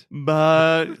 shit.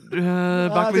 But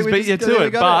Buckley's we beat you just- to we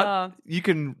it. got But you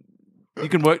can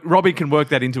work. Robbie can work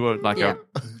that into a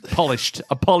polished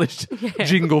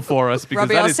jingle for us. Because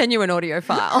Robbie, that I'll is, send you an audio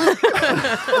file.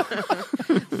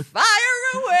 Fire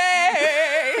away!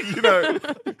 You know,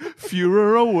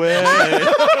 Führer away.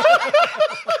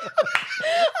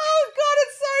 Oh, God,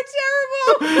 it's so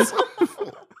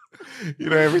terrible.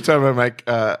 every time I make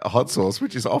hot sauce,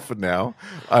 which is often now,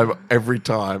 every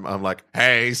time I'm like,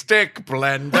 "Hey, stick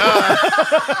blender."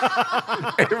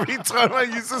 Every time I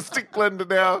use a stick blender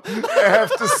now, I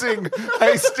have to sing,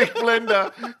 "Hey, stick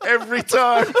blender," every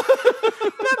time.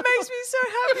 That makes me so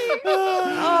happy.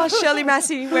 Oh, Shirley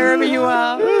Massey, wherever you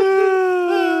are.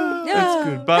 That's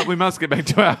good. But we must get back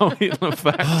to our Hitler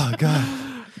fact. Oh, God.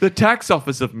 The tax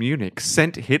office of Munich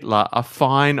sent Hitler a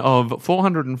fine of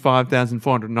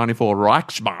 405,494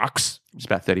 Reichsmarks. It's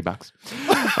about $30.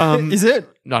 Is it?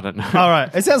 I don't know. All right.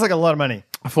 It sounds like a lot of money.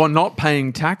 For not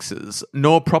paying taxes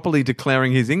nor properly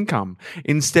declaring his income.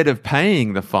 Instead of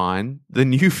paying the fine, the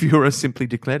new Führer simply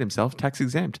declared himself tax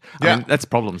exempt. I mean, that's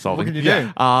problem solving. What can you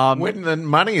do? When the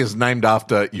money is named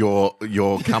after your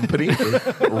company,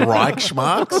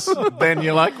 Reichsmarks, then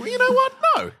you're like, well, you know what?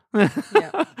 No.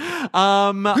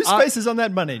 Whose face is on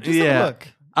that money? Just have a look.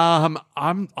 I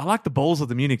like the balls of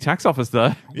the Munich tax office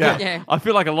though. Yeah. I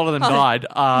feel like a lot of them died.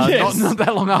 Yes. Not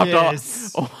that long after.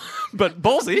 Yes. But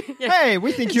ballsy. Hey,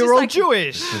 we think It's you're just all like-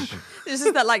 Jewish. This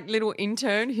is that like little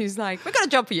intern who's like, "We got a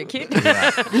job for you, kid." Who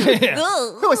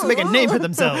wants to make a name for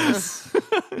themselves?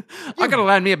 I gotta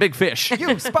land me a big fish.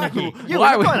 You, Sparky. You,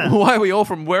 why, Iguana. why are we all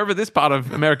from wherever this part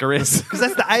of America is? Because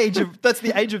that's the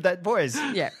age of that voice.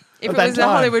 Yeah. If Of it that was a time.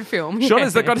 Hollywood film. Sean yeah.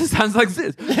 has got his hands like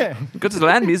this. Yeah. Got to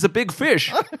land me is a big fish.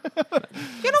 You know what?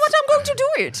 I'm going to do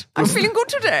it. I'm feeling good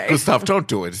today. Gustav, don't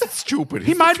do it. It's stupid.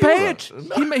 He might pay it.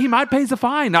 He might pay the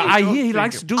fine. Now, I hear he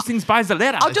likes to do things by the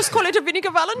letter. I'll just call it a vinegar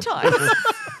Valentine.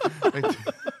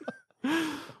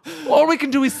 All we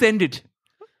can do is send it.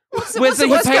 What's Whether the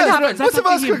he worst pays that it or happens? not, What's the that's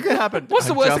up worst to that him. could happen? What's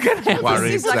the worst that can happen?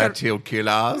 Worried This is like that a- he'll kill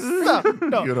us.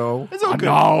 No. You know. It's all good.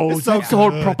 No, It's so that's all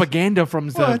good. propaganda from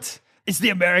the... What? It's the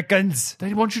Americans.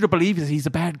 They want you to believe that he's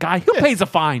a bad guy. He'll pay the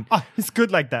fine. Oh, it's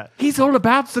good like that. He's all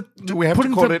about the... Do we have to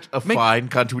call it a fine?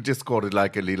 Can't we just call it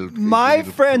like a little... My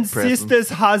little friend's present? sister's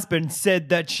husband said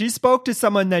that she spoke to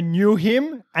someone that knew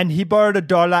him and he borrowed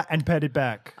 $1 and paid it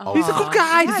back. He's a good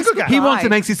guy. He's a good guy. He wants to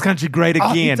make this country great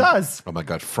Oh, again. he does. Oh my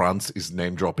God, France is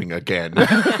name dropping again.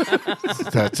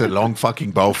 That's a long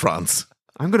fucking bow, France.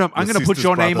 I'm gonna put sister's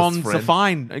your name on brother's the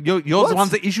friend. fine. You're the What? ones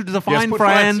that issued the Yes, fine, put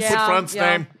France. France, put Yeah, France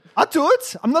yeah. name. I'll do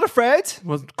it. I'm not afraid.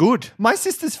 Was good. My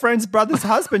sister's friend's brother's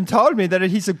husband told me that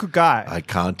he's a good guy. I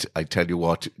can't. I tell you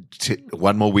what.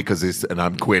 One more week of this, and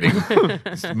I'm quitting.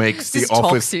 This makes This the is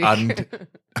office toxic.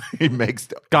 it makes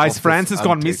the Guys, office France has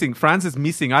gone untaken. missing. France is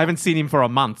missing. I haven't seen him for a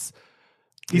month.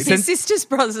 He's His sister's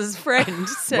brother's friend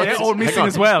said. They're all missing on.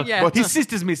 as well. Yeah. His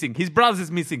sister's missing. His brother's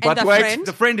is missing. And the wait, friend?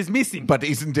 the friend is missing. But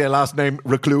isn't their last name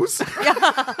Recluse?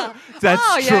 That's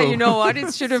Oh, true. yeah, you know what?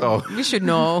 It should have. So- We should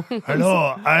know.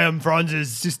 Hello, I am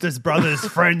Franz's sister's brother's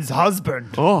friend's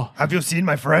husband. Oh. Have you seen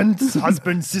my friend's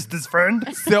husband's sister's friend?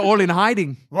 They're all in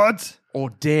hiding What? or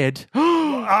dead.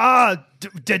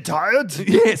 Dead tired?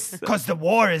 Yes. Because the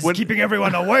war is keeping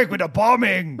everyone awake with the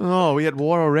bombing. Oh, we had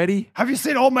war already? Have you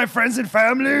seen all my friends and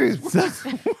family?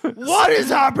 What is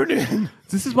happening?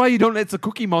 This is why you don't let the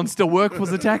Cookie Monster work for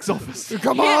the tax office.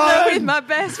 Come Hitler with on. my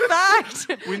best fact.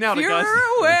 We nailed it, Führer guys.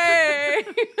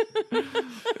 away.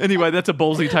 Anyway, that's a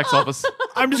ballsy tax office.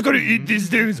 I'm just going to eat these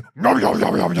things. Nom, nom,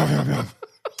 nom, nom, nom,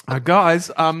 nom. Guys,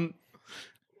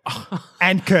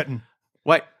 And curtain.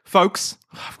 wait, folks.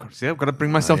 I've got to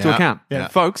bring myself to Yeah. account. Yeah.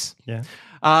 Folks, Yeah.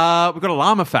 we've got a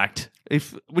llama fact,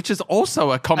 which is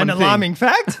also a common An thing. alarming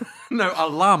fact? No, a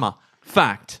llama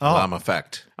fact. Llama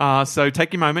fact. So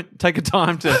take your moment, take a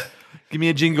time to give me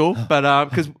a jingle, but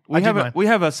because mine. we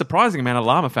have a surprising amount of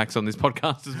llama facts on this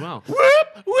podcast as well. Whoop,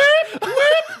 whoop,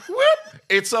 whoop, whoop.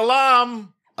 It's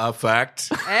alarm. A fact.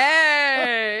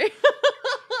 Hey.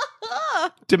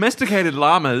 Domesticated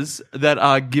llamas that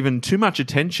are given too much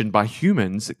attention by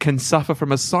humans can suffer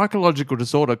from a psychological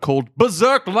disorder called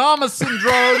berserk llama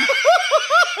syndrome.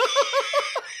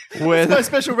 My where,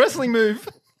 special wrestling move.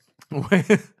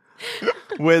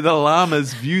 where the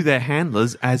llamas view their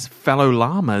handlers as fellow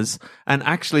llamas and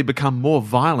actually become more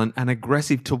violent and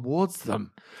aggressive towards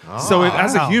them. So if,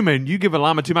 as a Wow. human, you give a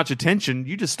llama too much attention,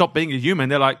 you just stop being a human.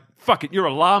 They're like, fuck it, you're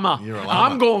a llama. You're a llama.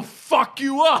 I'm going to fuck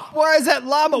you up. Why is that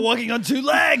llama walking on two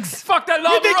legs? Fuck that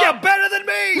llama You think up. you're better than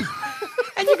me?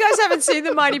 And you guys haven't seen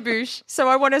the Mighty Boosh, so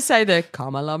I want to say the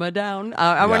calm a llama down.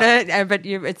 I want to, but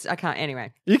I can't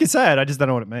anyway. You can say it. I just don't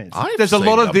know what it means. There's a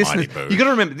lot of this. Mighty Boosh. You got to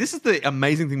remember, this is the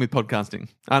amazing thing with podcasting.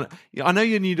 I know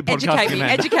you're new to podcasting.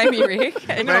 Educate me, Rick.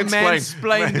 I'm going to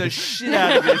mansplain the shit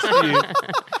out of this to you.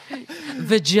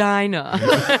 Vagina.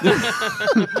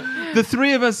 The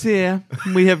three of us here,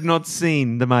 we have not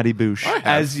seen the Mighty Boosh.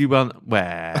 As you well,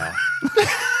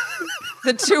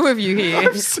 The two of you here.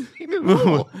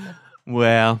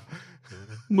 well,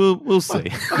 we'll see.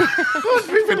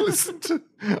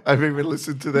 I've even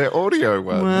listened to their audio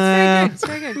ones. It's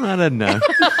very good. I don't know.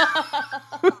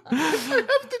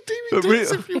 The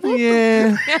DVDs if you want.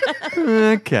 Yeah.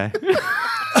 Okay.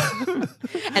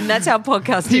 And that's how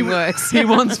podcasting works. He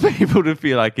wants people to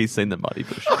feel like he's seen the Mighty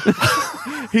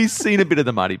Boosh. He's seen a bit of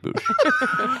the Mighty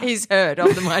Boosh. He's heard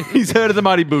of the Mighty Boosh. He's heard of the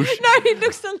Mighty Boosh. No, he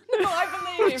looks. No, I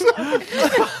believe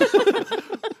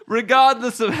him.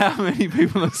 Regardless of how many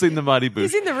people have seen the Mighty Boosh.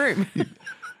 He's in the room.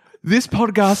 This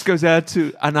podcast goes out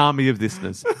to an army of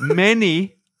listeners.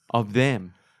 Many of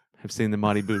them have seen the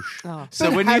Mighty Boosh. Oh. So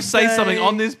But when you have say they- something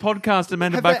on this podcast,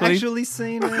 Amanda Have Buckley, they actually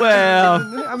seen it?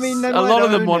 well, I mean, they a might lot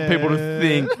of them own want people to it.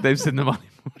 think they've seen the Mighty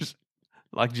Boosh,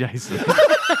 like Jason.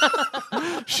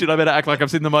 Shit, I better act like I've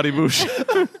seen the Mighty Boosh.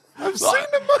 I've seen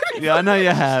the Mighty Yeah, I know you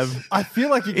have. I feel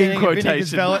like you're In getting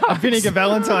quotation a Vinegar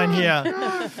Valentine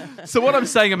here. So what I'm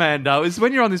saying, Amanda, is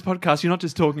when you're on this podcast, you're not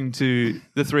just talking to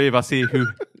the three of us here who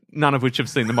none of which have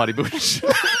seen the Mighty Boosh.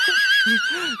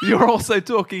 You're also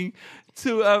talking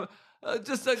to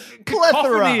just a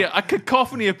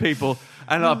cacophony of people,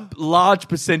 and a large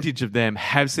percentage of them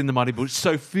have seen the Mighty Boosh.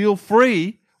 So feel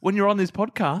free when you're on this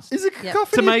podcast. Is a To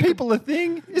cacophony make- of people a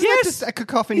thing? Isn't Yes. that just a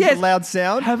cacophony Yes. of a loud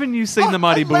sound? Haven't you seen the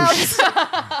Mighty a loud Boosh?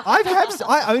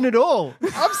 I own it all.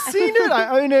 I've seen it.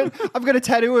 I own it. I've got a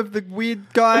tattoo of the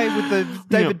weird guy with the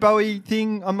David Bowie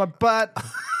thing on my butt.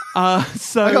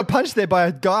 So I got punched there by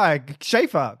a guy,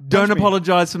 Schaefer. don't Punched me.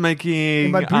 apologise for making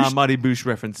In my Boosh- Mighty Boosh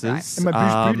references. In my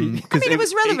Boosh booty. 'cause I mean, it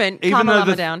was relevant. Even Calm a though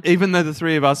llama the, down. even though the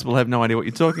three of us will have no idea what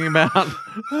you're talking about,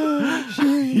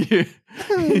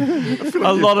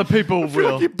 a lot of people I feel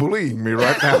will. like you're bullying me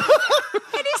right now.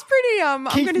 It is pretty. I'm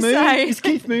Keith going to Moon? say Is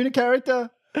Keith Moon a character?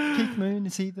 Keith Moon,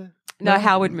 is he the... no.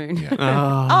 Howard Moon.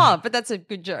 Oh, but that's a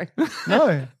good joke.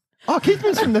 No. Oh, Keith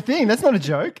Moon's from The Thing. That's not a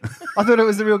joke. I thought it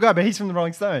was the real guy, but he's from the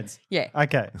Rolling Stones. Yeah.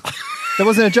 Okay. That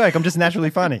wasn't a joke. I'm just naturally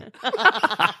funny.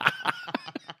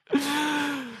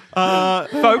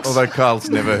 Folks, Although Carl's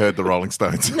never heard the Rolling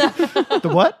Stones. The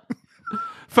what?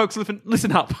 folks,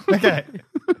 listen up. Okay.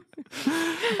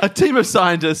 A team of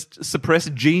scientists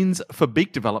suppressed genes for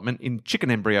beak development in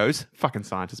chicken embryos. Fucking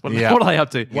scientists. What, Yeah. what are they up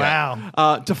to?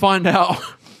 Wow. To find out,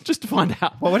 just to find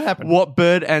out What would happen? what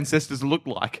bird ancestors look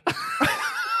like.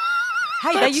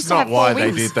 Hey, they That's used to not have four why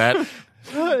wings. they did that. It's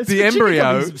the for chicken embryo-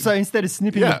 companies, so instead of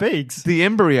snipping Yeah. the beaks. The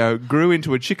embryo grew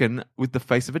into a chicken with the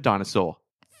face of a dinosaur.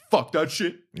 Fuck that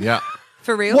shit. Yeah.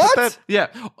 For real? What? Yeah,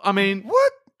 I mean,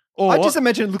 What? or I just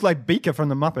imagine it looked like Beaker from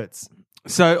the Muppets.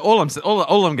 So all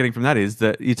I'm getting from that is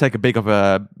that you take a beak of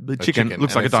a chicken,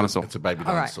 looks like and a dinosaur. It's a baby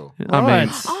All right. dinosaur. I mean,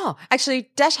 Oh,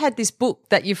 actually, Dash had this book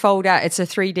that you fold out. It's a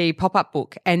 3D pop-up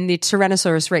book, and the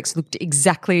Tyrannosaurus Rex looked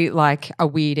exactly like a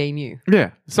weird emu. yeah.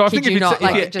 So I Kid think you if not, it's,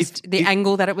 like just the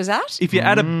angle that it was at? if you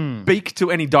add a beak to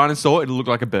any dinosaur, it'll look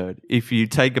like a bird. If you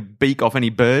take a beak off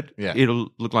any bird, Yeah. it'll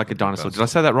look like a dinosaur. Did I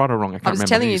say that right or wrong? I can't I was remember.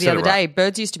 telling you the said other it right. day,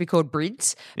 birds used to be called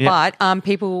brids, Yeah. but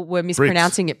people were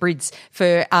mispronouncing it brids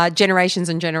for generations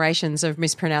and generations of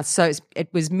mispronounced. So it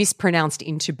was mispronounced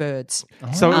into birds.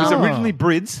 So it was originally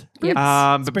brids, Yep.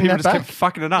 but bring people that just kept back.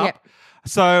 fucking it up. Yep.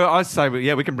 So I say,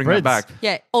 yeah, we can bring that Brids. back.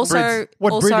 Yeah. Also, Brids.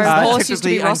 What also breed is that? horse used to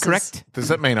be Technically Rosses. incorrect. Does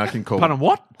that mean I can call Pardon,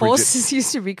 what? Horses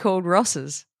used to be called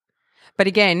Rosses, but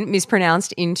again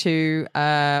mispronounced into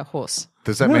horse.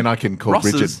 Does that mean I can call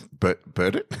Rosses. Bridget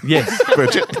Burdett? Yes.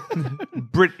 Bridget.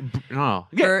 No.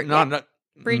 Yeah. Bur- No, yeah. no.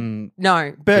 Brid, Mm.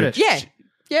 no. Burdett. Yeah.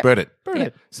 Yep. Burdett. Yeah.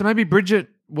 So maybe Bridget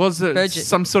was Bridget.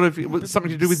 some sort of something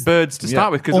to do with birds to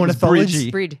start with because it was Ornithology.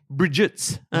 Brid.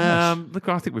 Bridget's. Look,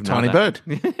 I think we've known Tiny that.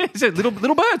 bird. He said little birds.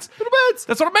 Little birds.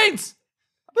 That's what it means.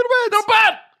 Little birds. Little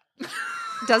bird.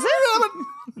 Does it?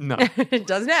 No. It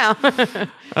does now.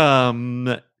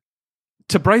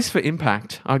 To brace for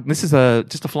impact, this is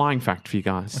just a flying fact for you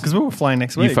guys. Because we were flying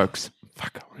next You week. folks.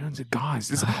 Fuck,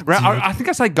 guys. I think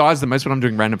I say guys the most when I'm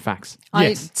doing random facts.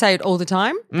 Yes. I say it all the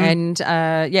time, and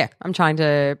I'm trying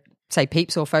to say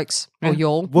peeps or folks or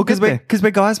y'all. Well, because get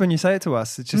we're guys when you say it to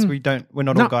us. It's just we're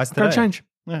not all guys today. Gotta change.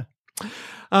 Yeah.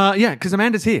 Because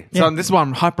Amanda's here. So Yeah. this is why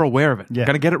I'm hyper aware of it. Yeah.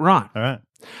 Got to get it right. All right.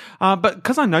 But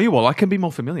because I know you all, I can be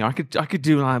more familiar. I could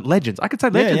do legends. I could say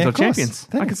legends yeah, or of course. champions.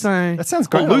 I Thanks. could say That sounds or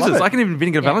great. I love losers. it. I can even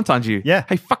vinegar Valentine's you. Yeah.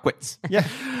 Hey, fuckwits. Yeah.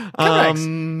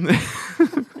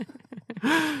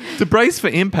 To brace for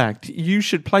impact, you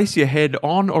should place your head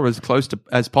on or as close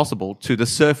as possible to the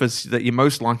surface that you're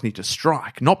most likely to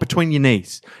strike, not between your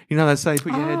knees. You know they say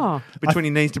put your head between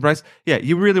your knees to brace. Yeah,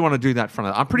 you really want to do that front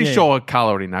of. I'm pretty sure Carl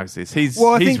already knows this. He's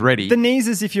Well, I think ready. The knees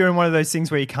is if you're in one of those things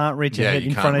where you can't reach your Yeah, head you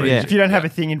in can't front of you. reach If you don't have a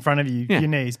thing in front of you, Yeah. your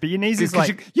knees. But your knees is 'Cause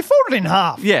like you fold it in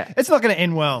half. Yeah. It's not going to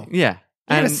end well. yeah,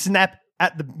 You're going and to snap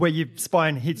at where your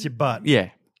spine hits your butt. yeah.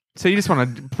 So you just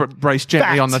want to brace gently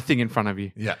Fact. on the thing in front of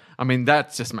you. Yeah. I mean,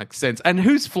 that just makes sense. And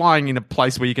who's flying in a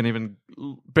place where you can even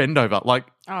bend over? Like,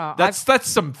 that's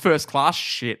some first class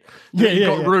shit. You've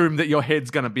got room that your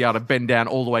head's going to be able to bend down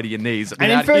all the way to your knees And in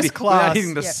without first class- without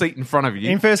hitting the seat in front of you.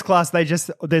 In first class,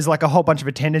 there's like a whole bunch of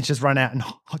attendants just run out and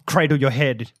cradle your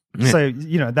head. So,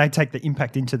 they take the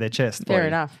impact into their chest. Fair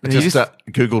enough. And you Just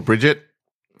Google Bridget,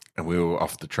 and we were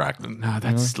off the track. no,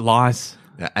 that's lies.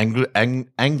 Now,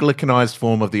 Anglicanized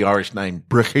form of the Irish name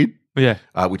Brigid, Yeah.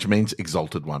 which means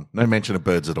exalted one. No mention of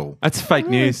birds at all. That's fake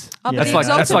news. Oh, but That's the like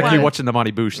exalted you one- watching the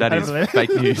Mighty Boosh. That is Totally.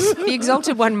 fake news. The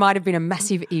exalted one might have been a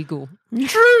massive eagle.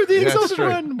 True, the it's exalted true.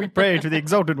 one. We prayed for the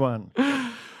exalted one.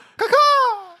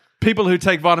 People who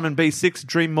take vitamin B6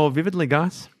 dream more vividly,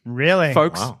 guys. Really?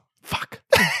 Folks. Wow. Fuck.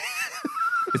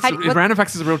 Hey, what- Random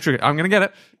facts is a real trick. I'm going to get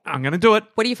it. I'm going to do it.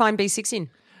 What do you find B6 in?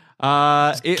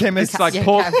 Chemist. It's like Yeah,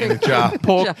 pork, jar.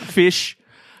 pork, fish,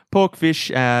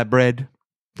 bread,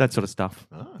 that sort of stuff.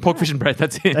 Pork, fish, and bread.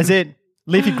 That's it. That's it.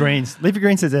 Leafy greens. Leafy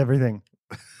greens says everything.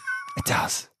 It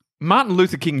does. Martin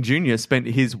Luther King Jr. spent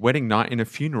his wedding night in a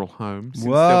funeral home since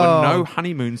there Whoa. were no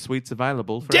honeymoon suites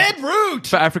available for root.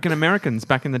 for African Americans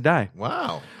back in the day.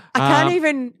 Wow. I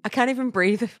can't even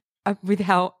breathe with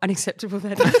how unacceptable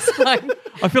that is. Like,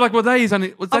 I feel like was that his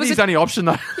only option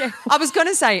though? yeah, I was going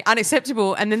to say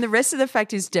unacceptable, and then the rest of the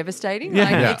fact is devastating. Yeah.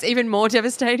 Like, Yeah. it's even more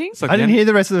devastating. It's like, I didn't yeah. hear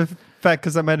the rest of the fact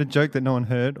because I made a joke that no one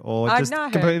heard or I've just not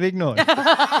heard. completely ignored.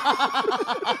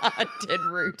 Dead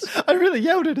root. I really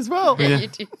yelled it as well. You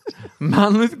did.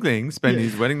 Martin Luther King spent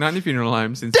his wedding night in a funeral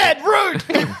home since root.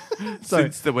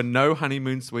 since there were no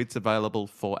honeymoon suites available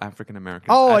for African Americans.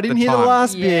 Oh, at I didn't the hear the time.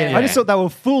 last bit. Yeah. I just thought they were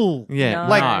full. Yeah,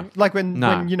 No. Like when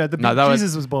No. the No, big they were-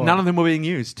 Jesus was born. None of them were being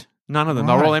used. None of them.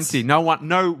 They were all Right. empty. No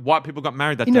white people got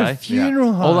married that in day. a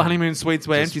funeral home. All the honeymoon suites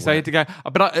were empty, so you had to go.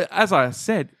 But as I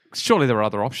said, surely there were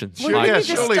other options. Sure, Wouldn't yeah, you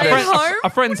just surely stay there's- at home? A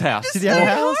friend's house. Did you have a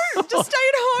house? Just stay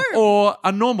at home. Or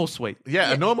a normal suite.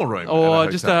 Yeah, a normal room. Or at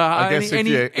a just hotel. a- I guess any- if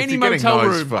you're any getting motel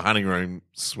no's room. for honeyroom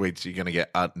suites, you're going to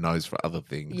get no's for other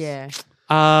things. Yeah.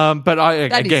 But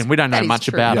That again, is- we don't know that is much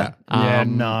true. about Yeah. it. Yeah,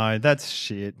 no, that's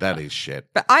shit. That is shit.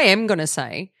 But I am going to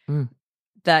say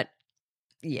that,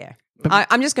 yeah.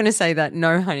 I'm just going to say that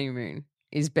no honeymoon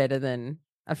is better than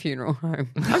a funeral home.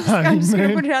 I'm just going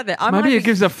to put it out there. I Maybe might it be-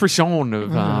 gives a frisson of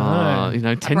know.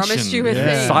 tension, I promised you a theme.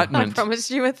 excitement. I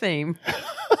promised you a theme.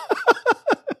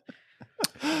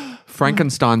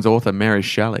 Frankenstein's author Mary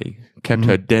Shelley kept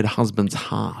her dead husband's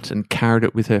heart and carried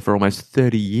it with her for almost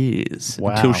 30 years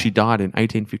Wow. until she died in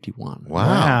 1851.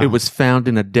 Wow. It was found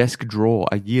in a desk drawer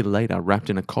a year later, wrapped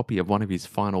in a copy of one of his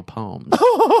final poems.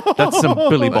 That's some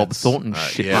Billy Bob Thornton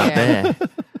shit yeah. right there.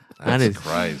 That That's is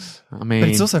crazy. I mean, But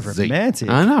it's also romantic.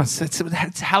 I know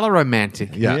it's hella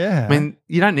romantic. Yeah. Yeah. I mean,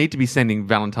 you don't need to be sending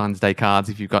Valentine's Day cards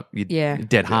if you've got your Yeah.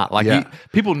 dead heart. Like Yeah.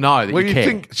 people know that Well, you you care.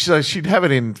 think so? She'd have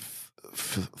it in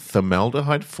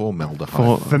formaldehyde.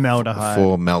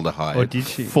 Formaldehyde. Or did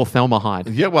she? For Thelma Hyde.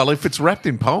 Yeah, well, if it's wrapped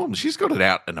in poems, she's got it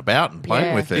out and about and playing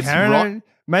Yeah. with it. I don't know.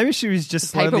 Maybe she was just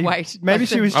slowly. paperweight. Maybe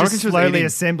she was I reckon just she was slowly eating-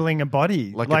 assembling a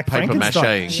body, Like like a paper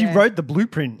Frankenstein. mache. She Yeah. wrote the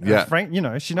blueprint.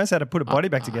 Yeah. She knows how to put a body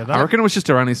back together. I reckon it was just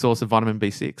her only source of vitamin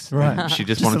B6. Right. She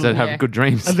just Just wanted a- to have yeah. good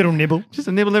dreams. A little nibble. Just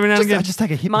a nibble every now and again. Just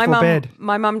take a hit My before mum, bed.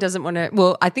 my mum doesn't want to.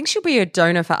 Well, I think she'll be a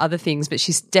donor for other things, but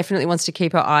she definitely wants to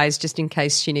keep her eyes just in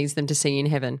case she needs them to see in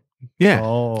heaven. Yeah.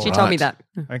 Oh, She told me right.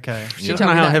 that. okay. She told doesn't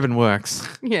know me how that. heaven works.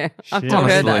 Yeah, I've Shit. told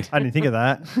her Honestly. that. I didn't think of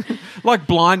that. Like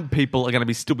blind people are going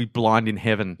to still be blind in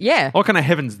heaven. Yeah. What kind of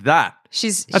heaven's that?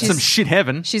 She's Some shit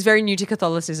heaven. She's very new to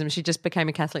Catholicism. She just became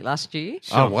a Catholic last year.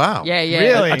 Oh, wow. Yeah, yeah.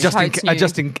 Really? A just in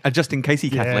Totes new.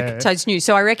 Casey Catholic. Yeah. Totes new.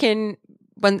 So I reckon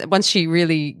once she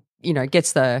really,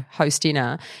 gets the host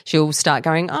dinner, she'll start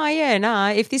going, oh yeah, nah.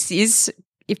 If this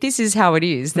is how it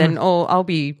is, then I'll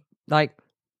be like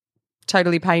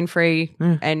totally pain free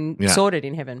and Yeah. sorted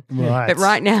in heaven. Right. But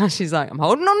right now she's like, I'm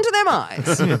holding on to them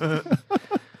eyes.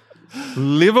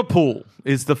 Liverpool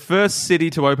is the first city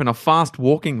to open a fast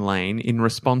walking lane in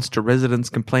response to residents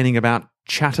complaining about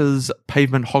chatters,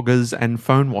 pavement hoggers, and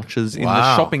phone watchers in the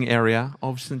Wow. shopping area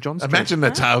of St John's Street. Imagine the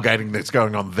tailgating that's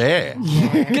going on there.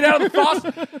 Get out of the fast.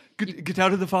 Get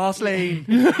out of the fast lane.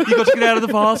 You got to get out of the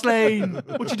fast lane.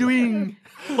 What you doing?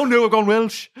 Oh no, I've gone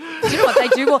Welsh. Do you know what they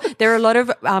do? Well, there are a lot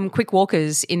of quick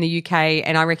walkers in the UK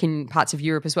and I reckon parts of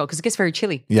Europe as well because it gets very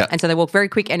chilly. Yeah. And so they walk very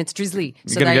quick and it's drizzly.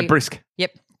 So You're going to they get brisk.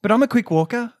 Yep. But I'm a quick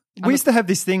walker. We used to have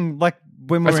this thing like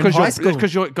when we were in high school.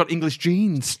 Because you've got English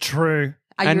genes True.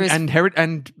 Are you as-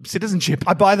 and citizenship.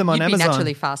 I buy them on You'd be Amazon.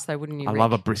 naturally fast though, wouldn't you? I Rick?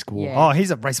 love a brisk walk. Yeah. Oh, he's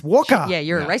a race walker. Yeah,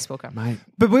 you're a race walker. Mate.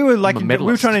 But we were like, I'm a we were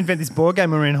medalist. trying to invent this board game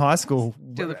when we were in high school,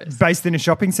 Do the best. based in a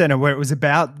shopping center where it was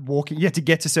about walking. You had to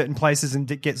get to certain places and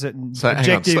get certain So hang on,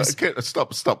 objectives.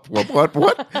 stop.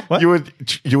 What?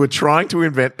 You were trying to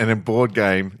invent a board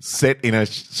game set in a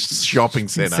shopping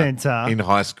center Centre. in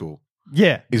high school.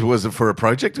 Yeah. Was it for a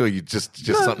project or you just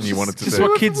something you wanted to just do?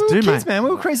 what kids we do, were kids, mate. man.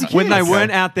 We were crazy kids. When they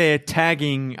weren't out there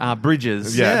tagging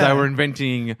bridges, Yeah. they were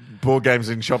inventing. Board games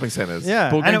in shopping centers. Yeah.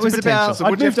 Board And it games was of potential. about. So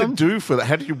what I'd do you have moved to on- do for that?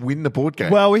 How do you win the board game?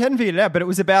 Well, we hadn't figured it out, but it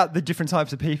was about the different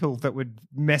types of people that would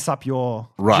mess up your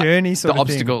Right. journey, sort The of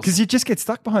obstacles. Because you just get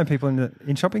stuck behind people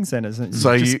in shopping centers. And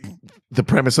So just- the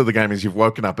premise of the game is you've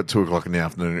woken up at 2:00 in the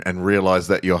afternoon and realized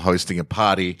that you're hosting a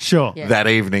party Sure. Yeah. that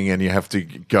evening, and you have to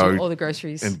go All the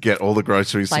groceries. and get all the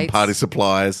groceries, some Plates. party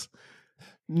supplies.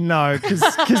 No, because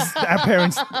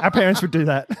our parents would do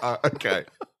that. Okay.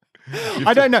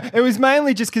 I don't know. It was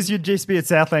mainly just because you'd just be at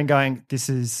Southland going, this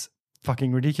is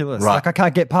fucking ridiculous. Right. Like, I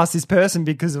can't get past this person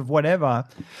because of whatever.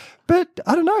 But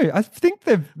I don't know. I think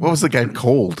they've What was the game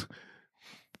called?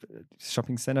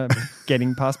 shopping center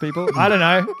getting past people. I don't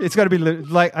know. It's got to be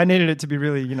like, I needed it to be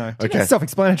really, Okay.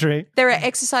 self-explanatory. There are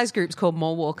exercise groups called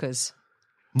mall walkers.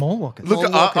 Mall walkers. Look,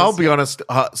 All walkers, I'll be honest.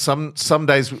 Some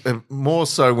days, more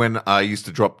so when I used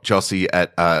to drop Jossie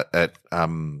at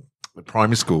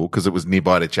primary school because it was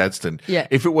nearby to Chadstone. Yeah.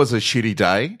 If it was a shitty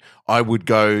day, I would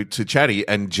go to Chatty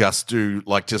and just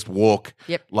walk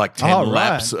Yep. like 10 Oh, right.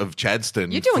 laps of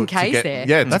Chadstone. You're doing to Ks get- there.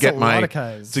 Yeah, That's to get a my lot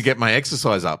of Ks. to get my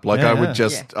exercise up. Like Yeah, I would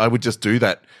yeah. just do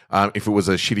that if it was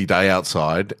a shitty day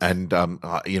outside, and I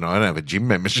don't have a gym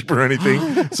membership or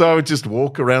anything, so I would just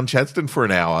walk around Chadstone for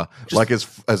an hour, like as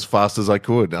fast as I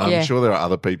could. I'm Yeah. sure there are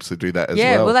other peeps who do that as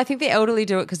Yeah, well. well, I think the elderly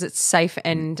do it because it's safe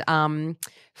and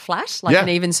flat, like Yeah. an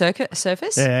even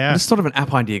surface. Yeah. It's sort of an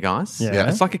app idea, guys. Yeah.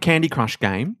 It's like a Candy Crush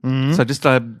game. So just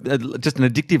an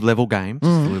addictive level game. a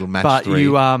little match But 3.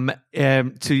 you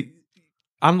to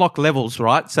unlock levels,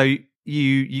 right? So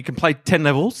you can play 10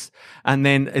 levels and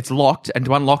then it's locked, and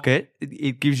to unlock it,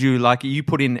 it gives you like, you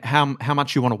put in how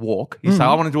much you want to walk. You say,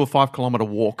 I want to do a 5 kilometer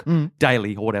walk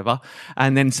daily or whatever.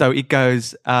 And then so it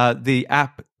goes, the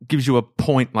app gives you a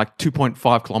point like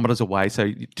 2.5 kilometers away. So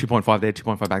 2.5 there,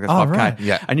 2.5 back, that's 5K. right.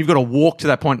 Yeah. And you've got to walk to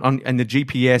that point and the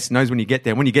GPS knows when you get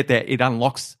there. When you get there, it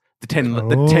unlocks the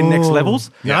 10 next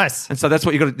levels. Nice. And so that's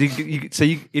what you got to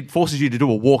do. It forces you to do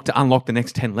a walk to unlock the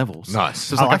next 10 levels. Nice.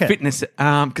 So it's I like like a it. fitness,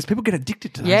 because people get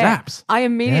addicted to those Yeah. apps. I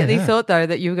immediately Yeah. thought, though,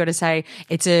 that you were going to say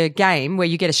it's a game where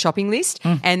you get a shopping list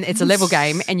and it's a level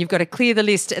game and you've got to clear the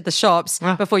list at the shops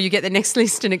before you get the next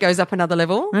list and it goes up another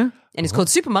level. And it's called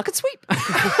Supermarket Sweep.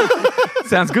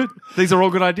 Sounds good. These are all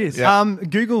good ideas.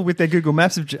 Google with their Google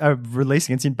Maps are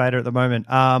releasing, it's in beta at the moment,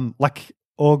 like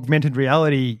augmented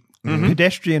reality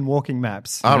pedestrian walking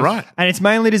maps. Oh, right. And it's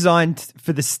mainly designed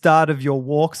for the start of your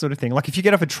walk sort of thing. Like if you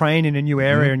get off a train in a new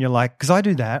area and you're like, because I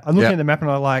do that, I'm looking Yeah. at the map and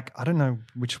I'm like, I don't know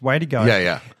which way to go.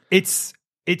 Yeah. It's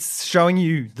showing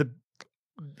you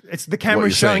it's the camera you're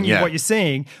is showing seeing, you yeah. what you're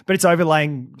seeing, but it's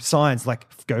overlaying signs like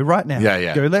go right now,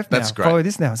 Yeah. go left That's now, great. follow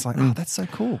this now. It's like, oh, that's so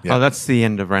cool. Yeah. Oh, that's the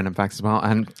end of Random Facts as well.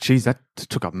 And geez, that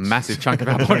took a massive chunk of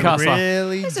our podcast.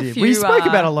 Really There's a did. few, We spoke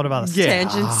about a lot of other stuff.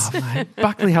 tangents. Oh, mate,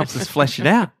 Buckley helps us flesh it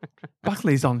out.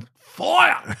 Buckley's on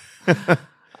fire.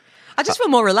 I just feel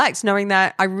more relaxed knowing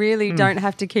that I really don't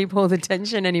have to keep all the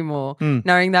tension anymore.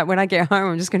 Knowing that when I get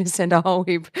home, I'm just going to send a whole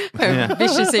heap of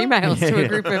vicious emails to a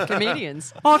group of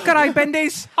comedians. Oh, g'day,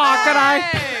 Bendies. Oh,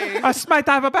 g'day. It's mate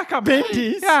David Beckham.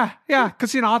 Bendies? Yeah,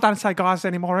 because, I don't say guys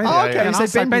anymore either. Oh, okay, You you know,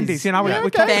 say Bendies. we Yeah,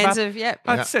 talked okay. Fans about of, yep.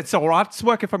 It's all right. It's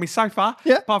working for me so far.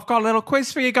 Yeah. But I've got a little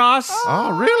quiz for you guys.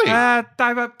 Oh, really?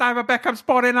 David Beckham's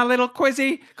brought in a little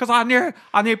quizzy because I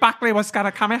knew Buckley was going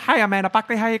to come in. Hey, Amanda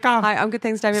Buckley, how you going? Hi, I'm good.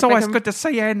 Thanks, David It's always Beckham. good to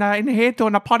see you in here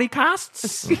doing the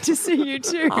podcasts. Good to see you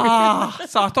too. So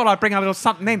I thought I'd bring a little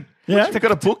something in. Yeah. You've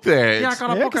got a book there. Yeah, I It's-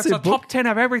 got a Yeah, book. I can It's see a a book. top 10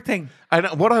 of everything. And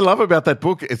what I love about that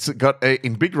book, it's got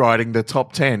in big writing the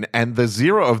top 10, and the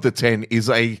 0 of the 10 is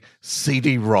a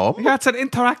CD-ROM, Yeah, it's an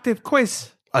interactive quiz.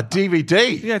 a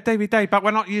DVD. Yeah, DVD, but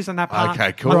we're not using that part.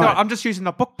 Okay, cool. I'm, I'm just using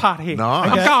the book part here. Nice.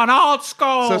 I'm Okay. going old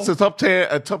school. So it's a top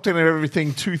 10 of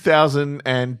everything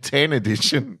 2010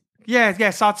 edition. Yeah.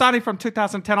 So it's only from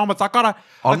 2010 onwards.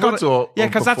 Onwards or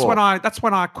because that's before?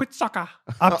 when I quit soccer.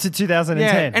 Up to 2010.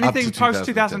 Yeah, anything Up to post 2010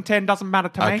 2010 doesn't matter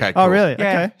to me. Okay, Oh, cool. really?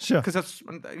 Yeah, Okay, sure. Because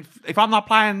if I'm not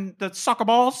playing the soccer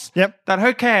balls, Yep. then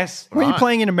who cares? Were you Right.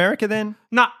 playing in America then?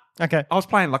 No. Okay. I was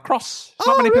playing lacrosse. Oh,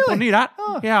 Not many people really? knew that.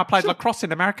 Oh, Yeah, I played lacrosse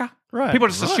in America. Right. People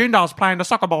just assumed I was playing the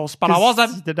soccer balls, but I 'Cause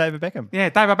wasn't. The David Beckham. Yeah,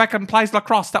 David Beckham plays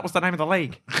lacrosse. That was the name of the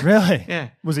league. Really? Yeah.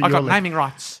 Was it I your got league? naming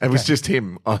rights. It was just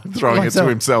him throwing it to Myself.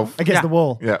 himself. Against Yeah. the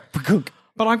wall. Yeah.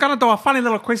 But I'm going to do a funny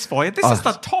little quiz for you. This is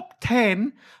the top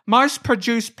 10 most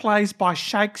produced plays by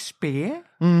Shakespeare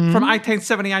Mm-hmm. from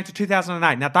 1878 to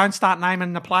 2008. Now, don't start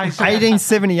naming the plays.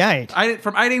 1878.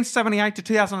 From 1878 to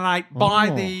 2008 by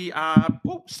the...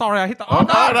 sorry, I hit the... Oh, no.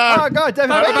 Oh, God, David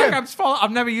David Beckham. Beckham's fault. I've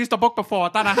never used a book before. I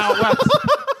don't know how it works.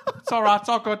 It's all right. It's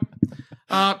all good.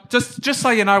 Just so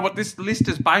you know what this list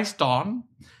is based on,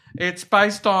 it's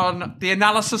based on the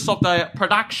analysis of the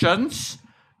productions,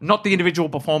 not the individual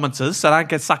performances, so don't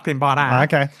get sucked in by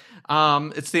that. Okay.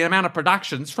 It's the amount of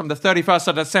productions from the 31st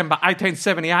of December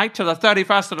 1878 to the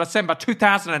 31st of December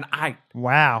 2008.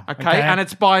 Wow. Okay, and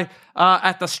it's by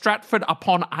at the Stratford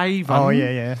upon Avon. Oh,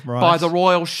 yeah, right. By the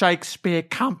Royal Shakespeare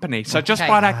Company. So just Okay.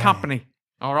 by that company.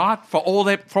 All right, for all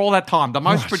that time, the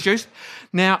most produced.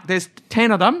 Now there's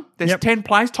 10 of them. There's Yep. 10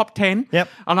 plays, top 10. Yep.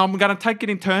 And I'm going to take it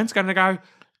in turns. Going to go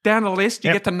down the list. You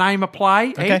Yep. get to name a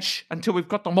play Okay. each until we've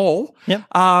got them all. Yep.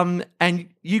 And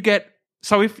you get.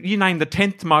 So if you name the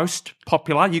 10th most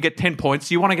popular, you get 10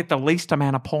 points. You want to get the least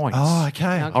amount of points. Oh,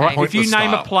 okay. All right. If you Pointless name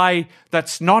a style. play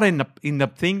that's not in the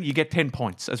thing, you get 10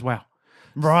 points as well.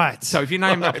 Right. So if you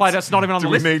name a play that's not even on Do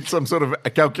the we list, need some sort of a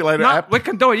calculator no, app? we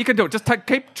can do it. You can do it. Just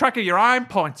keep track of your own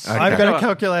points. I've Do got a it.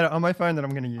 calculator on my phone that I'm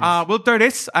going to use. We'll do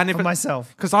this, and if For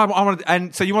myself. because I want,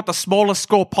 and so you want the smallest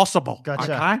score possible.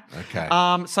 Gotcha.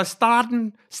 Okay. So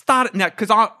starting now because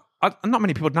I not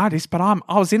many people know this, but I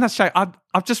was in a show.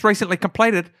 I've just recently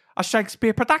completed a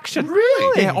Shakespeare production.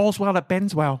 Really? Yeah, all's well that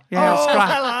bends well. Yeah, Oh, it's great.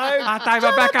 hello.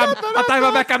 David Beckham.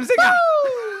 David Beckham singer.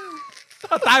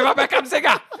 David Beckham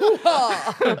singer.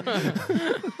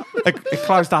 It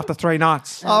closed after 3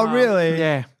 nights. Oh, really?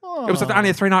 Yeah. It was only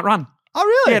a 3-night run. Oh,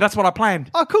 really? Yeah, that's what I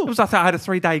planned. Oh, cool. It was I thought I had a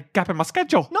 3-day gap in my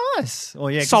schedule. Nice. Oh,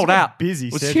 yeah. 'cause Sold you've got a out. Busy.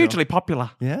 It was schedule. hugely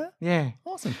popular. Yeah. Yeah.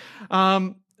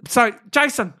 Awesome. So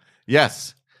Jason,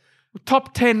 Yes.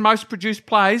 top 10 most produced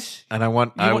plays. And I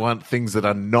want want- want things that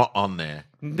are not on there.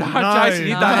 No, Jason,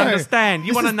 you don't understand.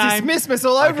 You This want to is name. Dismissmas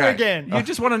all over Okay. again. You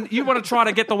just want to try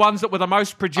to get the ones that were the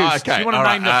most produced. Okay. You want to all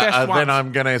name right. the best ones. Then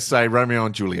I'm going to say Romeo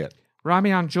and Juliet.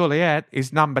 Romeo and Juliet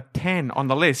is number 10 on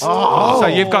the list. So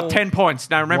you've got 10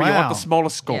 points. Now remember, you want Wow. the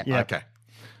smallest score. Yeah. Okay.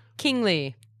 King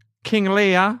Lear. King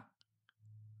Lear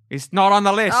is not on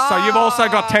the list. So you've also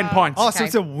got 10 points. Oh, so Okay.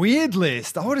 it's a weird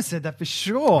list. I would have said that for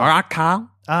sure. All right, Carl.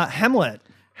 Hamlet.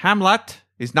 Hamlet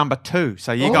is number 2.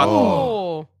 So you got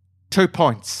Oh. 2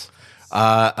 points.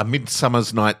 A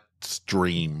Midsummer's Night's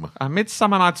Dream. A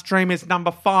Midsummer Night's Dream is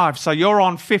number 5. So you're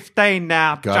on 15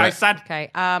 now, Got it. Jason. Okay.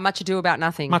 Much Ado About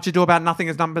Nothing. Much Ado About Nothing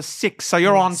is number 6. So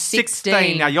you're on 16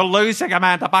 16. now. You're losing,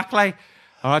 Amanda Buckley.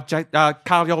 All right,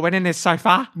 Carl, you're winning this so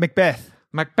far. Macbeth.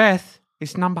 Macbeth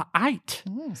is number 8.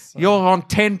 You're on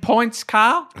 10 points,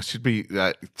 Carl. I should be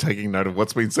taking note of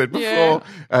what's been said before. Yeah.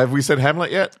 Have we said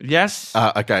Hamlet yet? Yes.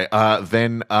 Okay.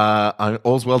 Then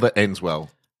All's Well That Ends Well.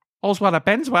 All's Well That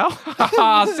Bends Well.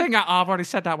 Singer, I've already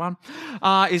said that one.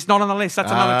 Is not on the list.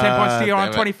 That's another 10 points to you. You're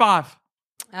on damn it. 25.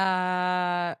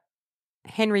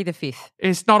 Henry V.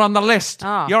 Is not on the list.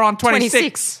 Oh, You're on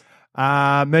 26.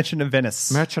 Merchant of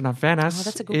Venice. Merchant of Venice Oh,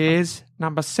 that's a good one. is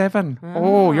number 7.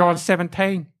 Oh, you're on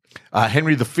 17.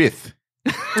 Henry V.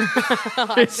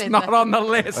 It's not on the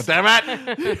list. Damn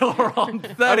it. You're on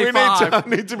I 35.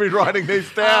 need to be writing these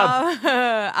down.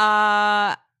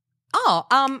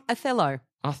 Othello.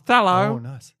 Othello Oh,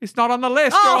 nice. is not on the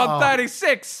list. You're on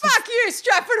 36. Fuck you,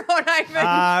 Stratford on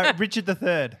Avon. Richard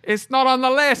III. It's not on the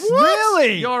list.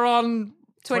 Really? You're on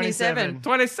 27.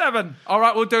 27. All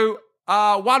right, we'll do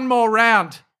one more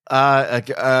round.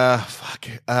 Fuck.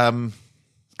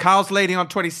 Carl's leading on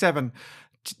 27.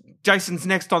 Jason's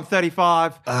next on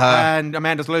 35. And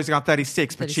Amanda's losing on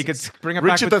 36. But she could 36. bring it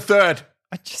Richard back. III.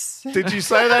 I just said Did you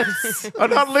say that? I'm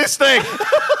not listening.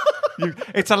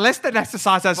 It's a listening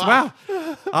exercise as well.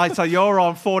 So you're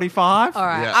on 45. All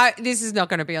right. Yeah. This is not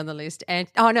going to be on the list.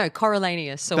 And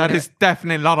Coriolanus. Or That whatever. is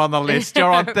definitely not on the list. You're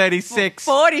on 36.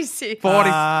 46.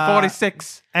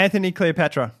 46. Anthony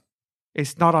Cleopatra.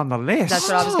 It's not on the list. That's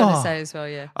what I was going to say as well,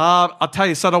 yeah. I'll tell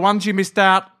you. So the ones you missed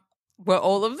out, Were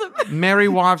all of them? Merry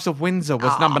Wives of Windsor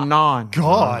was number 9.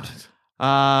 God.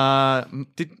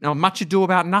 Much Ado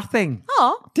About Nothing.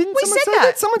 Oh, Didn't we someone said say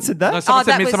that. Someone said that. No, someone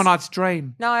said that was- Midsummer Night's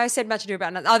Dream. No, I said Much Ado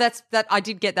About Nothing. Oh, that's that. I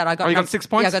did get that. I got. Oh, you got 6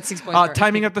 points? Yeah, I got 6 points. for it.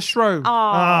 Taming of the Shrew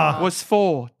Oh. was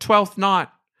 4. 12th Night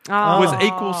was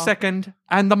equal second.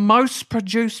 And the most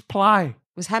produced play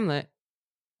Was Hamlet.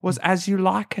 was As You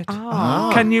Like It.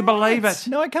 Oh. Can you believe it?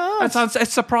 No, I can't.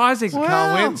 It's surprising.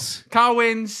 Carl wins. Carl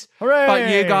wins. Hooray. But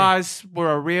you guys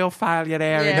were a real failure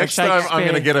there. Yeah. in the Next time, I'm Shakespeare.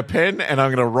 going to get a pen and I'm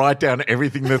going to write down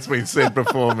everything that's been said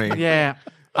before me. Yeah.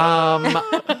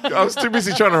 I was too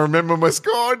busy trying to remember my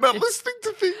score and not listening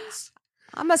to things.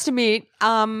 I must admit,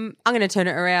 I'm going to turn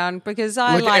it around because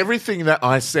I Like like. everything that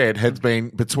I said has been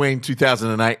between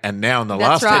 2008 and now in the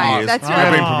last That's 10 right, years that's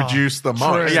have right. been produced the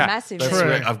most. It's Yeah. massive. That's yeah.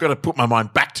 right. I've got to put my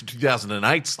mind back to 2008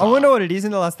 I style. wonder what it is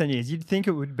in the last 10 years. You'd think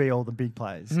it would be all the big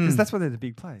plays Hmm. because that's what they're the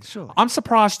big plays, surely. I'm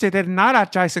surprised you didn't know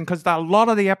that, Jason, because a lot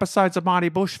of the episodes of Mighty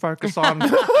Bush focus on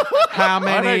how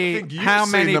many think you've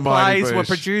seen the Mighty plays were Bush.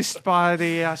 produced by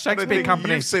the I don't Shakespeare think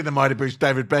Company. You've seen the Mighty Bush,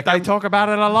 David Beckham. They talk about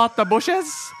it a lot. The Bushes,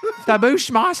 the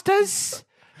Bushmasters.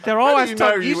 They're always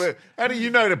How do you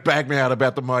know to bag me out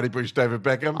about the Mighty Bush, David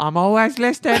Beckham? I'm always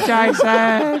listening,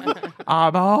 Jason.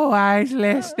 I'm always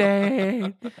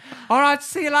listening. All right,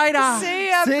 see you later. See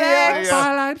ya, See ya. Bex.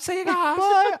 Bye, late. See you guys.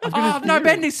 Oh, no,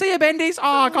 Bendy. See you, Bendies. Oh,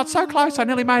 I got so close. I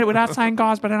nearly made it without saying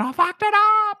guys, but then I fucked it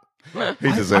up.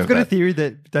 He deserved I've got a that. theory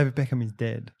that David Beckham is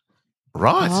dead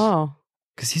Right. Oh.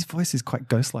 because his voice is quite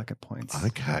ghost-like at points.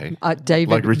 Okay. David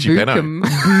Like Richie Buckham.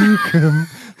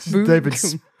 David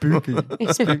Spooky.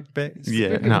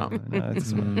 Yeah, no.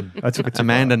 I took it too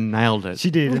Amanda far. nailed it. She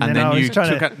did, and And then I then was you trying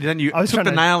took to- it. Then you I was took trying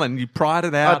the to- nail and you pried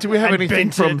it out. Do we have And anything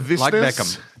bent from it this like list?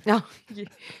 Beckham? No.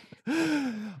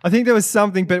 I think there was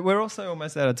something, but we're also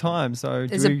almost out of time. So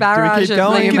There's do a we barrage keep of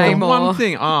going? Liam Give them Amor. one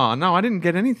thing. Oh no, I didn't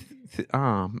get anything.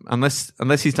 Unless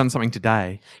he's done something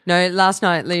today. No, last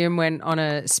night Liam went on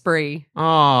a spree.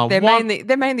 Oh, They're what?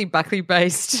 mainly Buckley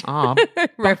based Oh,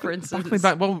 references. Buckley,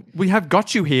 well, we have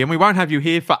got you here, and we won't have you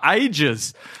here for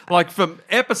ages, like for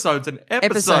episodes and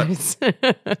episodes.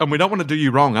 Episodes. And we don't want to do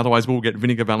you wrong, otherwise we'll get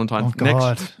Vinegar Valentine's Oh,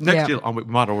 God. next Yeah. year. Oh, we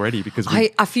might already because we,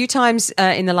 A few times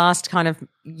in the last kind of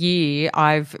year,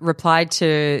 I've replied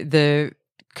to the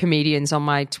comedians on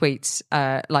my tweets,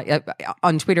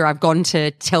 on Twitter. I've gone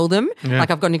to tell them,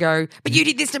 like I've gone to go, but you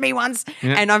did this to me once,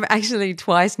 and I've actually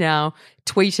twice now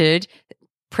tweeted,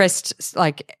 pressed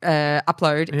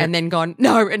upload, and then gone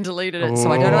no and deleted it. So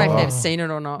I don't know if they've seen it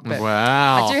or not, but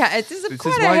wow. I do. This is This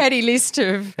quite is a why- heady list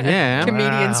of Yeah.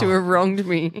 comedians who have wronged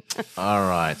me. All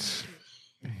right.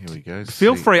 Here we go.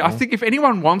 Feel See- free. I think if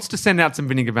anyone wants to send out some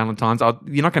Vinegar Valentines,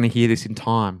 you're not going to hear this in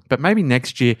time, but maybe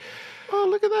next year. Oh,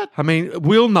 look at that. I mean,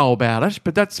 we'll know about it,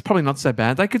 but that's probably not so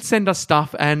bad. They could send us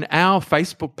stuff, and our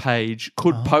Facebook page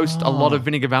could post a lot of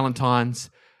Vinegar Valentines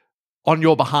on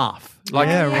your behalf. Like,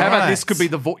 Yeah, how about right. this could be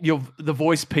the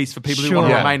voice piece for people who Sure. want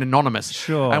to Yeah. remain anonymous?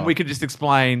 Sure. And we could just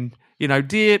explain,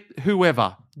 dear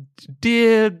whoever,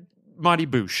 dear Mighty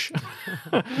Boosh.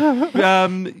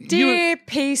 Dear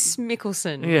Peace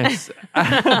Mickelson. Yes.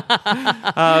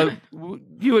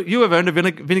 You have earned a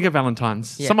Vinegar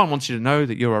Valentine's. Yeah. Someone wants you to know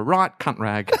that you're a right cunt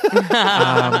rag.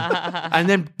 And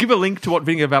then give a link to what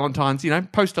Vinegar Valentine's,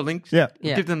 post a link. Yeah.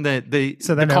 Yeah. Give them the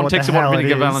So they know what context the of what hell it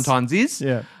Vinegar is. Valentine's is.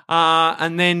 Yeah.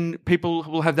 And then people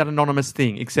will have that anonymous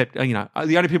thing, except, the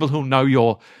only people who'll know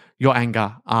your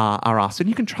anger are us, and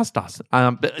you can trust us.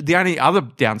 But the only other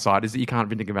downside is that you can't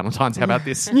Vinegar Valentine's. How about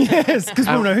this? Yes, because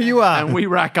we'll know who you are. And we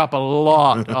rack up a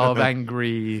lot of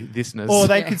angry listeners. Or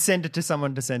they could send it to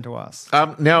someone to send to us.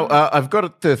 Now, I've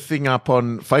got the thing up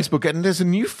on Facebook, and there's a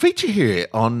new feature here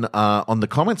on the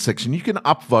comments section. You can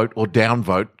upvote or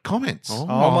downvote comments.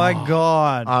 Oh my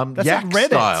God. That's Yak like Reddit.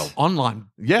 style. Online.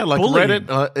 Yeah, like bullying.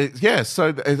 Reddit.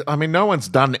 So, no one's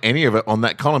done any of it on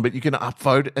that column, but you can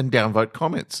upvote and downvote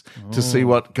comments to see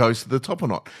what goes to the top or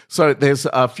not. So there's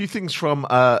a few things from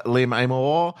Liam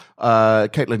Amor,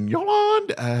 Caitlin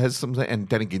Yolland has something, and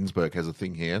Danny Ginsberg has a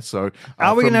thing here. So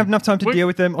Are we going to have enough time to we- deal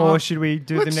with them, or should we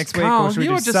do them let's- next week, Carl, or should we you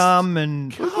do are just- some?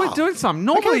 And We're doing some.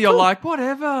 Normally Okay, you're cool. like,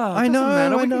 whatever. I Doesn't know,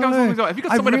 matter. We I can know. go somewhere. Have you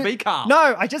got somewhere to be, Carl?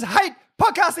 No, I just hate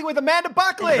podcasting with Amanda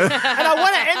Buckley, and I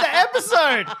want to end the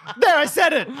episode. There, I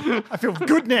said it. I feel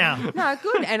good now. No,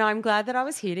 good. And I'm glad that I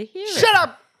was here to hear it. Shut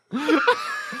up.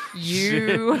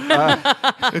 You.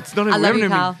 It's not. I love you,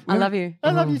 Carl. I love you.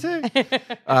 I love you too.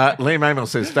 Liam Amor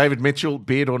says, David Mitchell,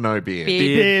 beard or no beard?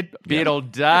 Beard. Beard all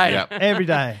day. Yep. Every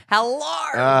day.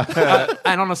 Hello.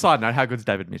 And on a side note, how good's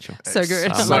David Mitchell? So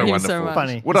good. I So love him wonderful. so much.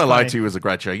 Funny. Would It's I lie funny. to you as a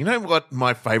great show? You know what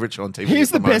my favourite show on TV Here's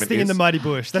at the moment best thing in is? the Mighty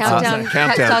Bush. That's Countdown. awesome.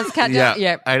 Countdown. Does Countdown.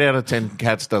 Yeah. Yep. 8 out of 10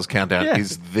 Cats Does Countdown Yeah.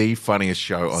 is the funniest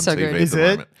show on So TV good. at Is the it?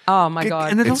 moment. Oh, my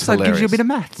God. And it It's also gives you a hilarious. bit of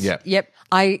maths. Yep. Yep.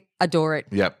 I adore it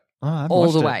Yep. Oh, I've all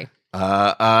watched the it. way.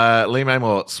 Liam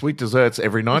Amor, sweet desserts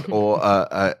every night or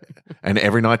an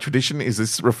every night tradition? Is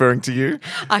this referring to you?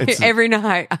 Every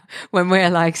night when we're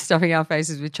like stuffing our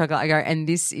faces with chocolate, I go, and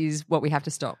this is what we have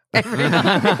to stop. Every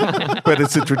night. But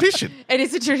it's a tradition. It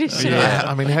is a tradition. Yeah.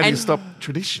 I mean, how do you And- stop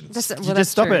traditions? That's- You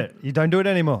just stop true. it. You don't do it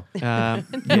anymore. Yeah.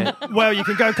 Well, you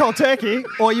can go cold turkey,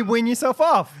 or you wean yourself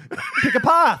off. Pick a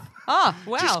path. Oh,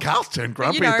 wow. Just Carl's turned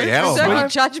grumpy you know, at the hour. so mate.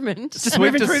 good judgment. Just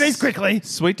moving through these quickly.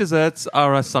 Sweet desserts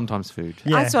are sometimes food.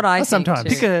 Yeah. That's what I think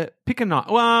sometimes. too. Pick a night.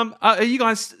 Well, are you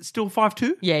guys still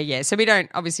 5'2"? Yeah. So we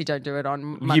obviously don't do it on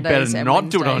Mondays. You better and not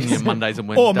do it on Wednesdays. your Mondays and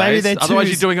Wednesdays. Or maybe they're Otherwise,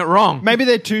 twos. you're doing it wrong. Maybe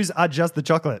their twos are just the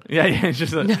chocolate. Yeah, it's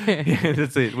just yeah,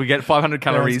 that's it. We get 500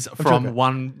 calories I'm from joking.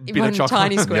 one bit One of chocolate.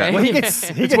 tiny square. Yeah. Well, he gets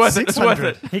worth it. It's worth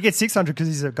 600. He gets 600 because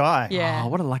he's a guy. Yeah. Oh,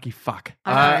 what a lucky fuck.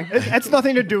 I know. It's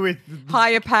nothing to do with.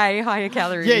 Higher pay, higher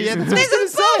calories. Yeah. That's what I was This gonna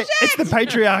is say. bullshit. It's the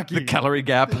patriarchy. The calorie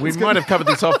gap. We might have covered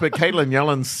this off, but Caitlin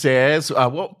Yellen says,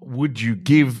 what would you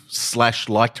give /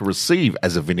 like to receive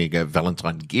as a Vinegar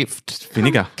Valentine gift?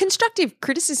 Vinegar. Constructive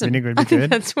criticism. Vinegar would be I think good.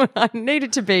 that's what I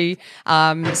needed to be.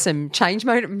 Some change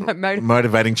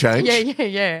Motivating change? Yeah.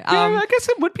 Yeah, I guess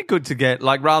it would be good to get,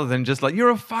 like, rather than just like, you're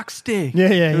a fuck stick. Yeah,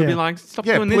 It would be yeah. like, stop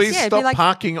Yeah, doing please this. Yeah, it'd be stop like-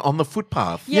 parking on the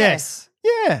footpath. Yes.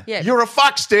 Yeah. Yeah. You're a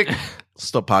fuck stick.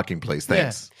 Stop parking, please.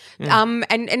 Thanks. And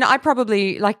I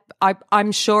probably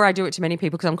I'm sure I do it to many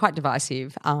people because I'm quite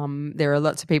divisive. There are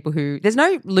lots of people who there's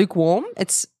no lukewarm.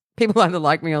 It's people either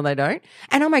like me or they don't,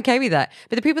 and I'm okay with that.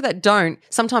 But the people that don't,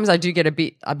 sometimes I do get a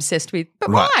bit obsessed with. But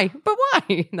Right. why? But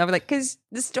why? And they'll be like, because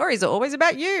the stories are always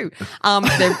about you.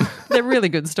 They're really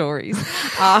good stories.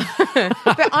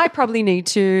 But I probably need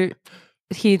to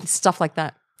hear stuff like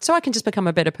that so I can just become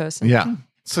a better person. Yeah.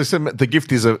 So the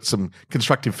gift is some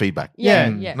constructive feedback. Yeah.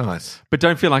 Nice. But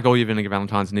don't feel like all your Vinegar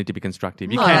Valentines need to be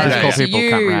constructive. You No, can't just yeah, call yeah. people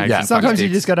You- cunt rags. Yeah. and Sometimes fuck you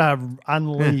sticks. just got to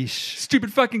unleash.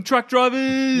 Stupid fucking truck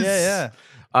drivers. Yeah.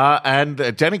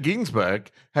 And Danny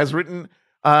Ginsberg has written,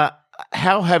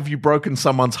 how have you broken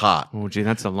someone's heart? Oh, gee,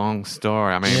 that's a long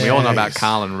story. I mean, we all know about Yes.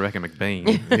 Carl and Rebecca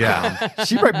McBean. Yeah.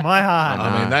 She broke my heart.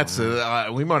 I mean, that's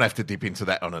we might have to dip into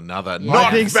that on another I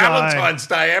not think so. Valentine's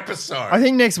Day episode. I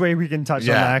think next week we can touch on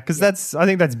Yeah. that because I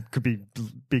think that could be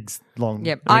big, long.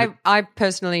 Yep. I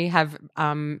personally have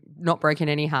not broken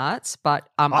any hearts, but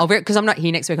because I'm not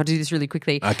here next week, I'll do this really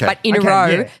quickly. Okay. But in Okay, a row,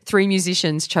 yeah. 3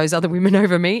 musicians chose other women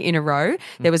over me in a row.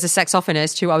 There was a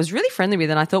saxophonist who I was really friendly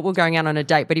with, and I thought we were going out on a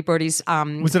date, but he brought his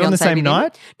Was it on the fiancée same with him.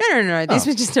 night? No. This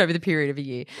was just over the period of a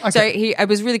year. So it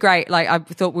was really great. Like I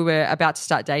thought we were about to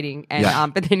start dating, and Yeah.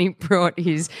 but then he brought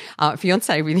his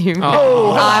fiance with him.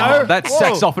 Oh, hello. That Whoa.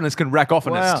 saxophonist can rack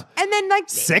oftenest. Wow. And then, like,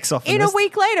 Sex-off in a list.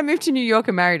 week later, moved to New York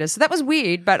and married her. So that was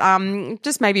weird, but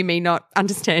just maybe me not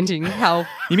understanding how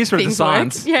You misread the things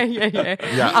science. work.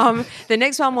 Yeah. The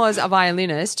next one was a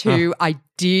violinist who I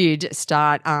did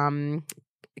start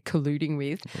colluding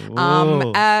with. Ooh.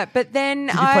 But then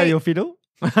Did you play your fiddle?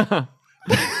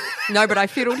 no, but I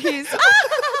fiddled his.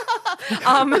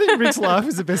 I think Rick's laugh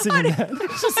was the best thing in that.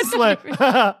 It's just this like,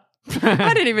 I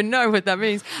don't even know what that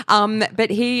means. But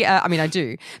he, I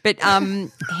do. But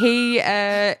he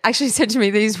actually said to me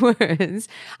these words.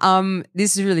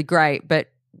 This is really great, but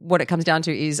what it comes down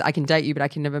to is I can date you, but I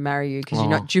can never marry you because you're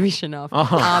not Jewish enough.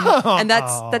 And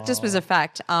that just was a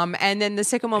fact. And then the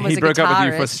second one was He broke up with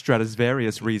you for guitarist.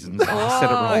 Stradivarius reasons. I said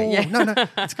it wrong. Yeah. no.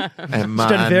 Am I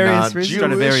Stradivarius, not Riz. Jewish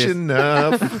Stradivarius.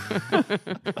 enough?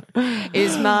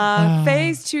 Is my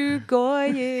face too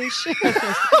goyish?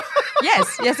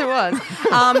 yes, it was.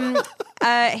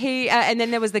 He and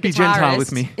then there was the Be guitarist. gentle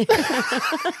with me.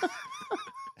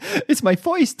 It's my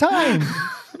voice time.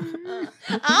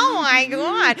 Oh my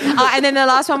god! And then the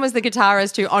last one was the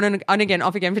guitarist who on again,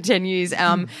 off again for 10 years.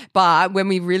 But when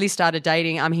we really started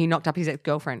dating, he knocked up his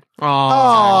ex-girlfriend.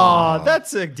 Oh,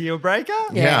 that's a deal breaker.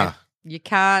 Yeah. You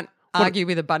can't argue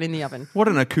with a bun in the oven. What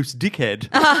an acoustic dickhead.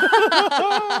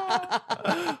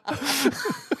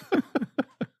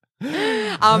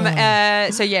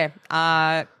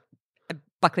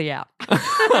 Buckley out.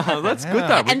 That's good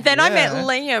though. And then I met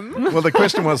Liam. Well, the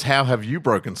question was, how have you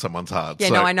broken someone's heart? Yeah,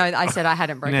 So- no, I know. I said I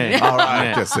hadn't broken Yeah. it. All right,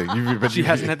 Yeah. I guess so. But She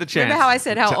hasn't had the chance. Remember how I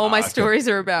said how all my Okay. stories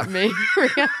are about me?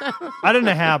 I don't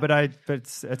know how, but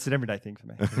it's an everyday thing for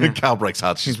me. Carl breaks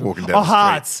hearts. She's walking down Oh, the street.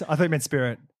 hearts. I thought you meant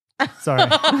spirit. Sorry.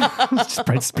 Just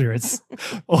break spirits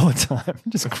all the time.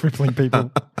 Just crippling people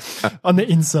on the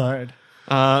inside.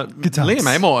 Guitars. Liam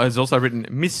Amor has also written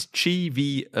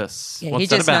mischievous. Yeah, What's he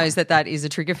that just about? knows that is a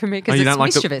trigger for me because you it's don't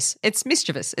like the- mischievous. It's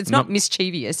mischievous. It's not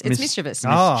mischievous. It's mischievous.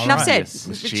 Oh, Enough right.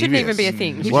 said. It shouldn't even be a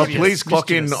thing. Well, Mischievous. please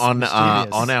clock in Mischievous. on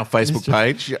Mischievous. our Facebook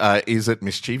page. Is it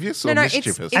mischievous or No, it's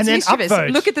mischievous? And then mischievous.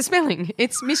 upvote. Look at the spelling.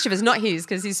 It's mischievous, not his,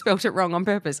 because he spelt it wrong on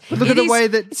purpose. Look It at the is- way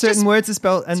that it's certain just- words are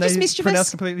spelled and it's they just mischievous. pronounce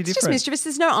completely It's just different. mischievous.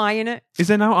 There's no I in it. Is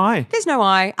there no I? There's no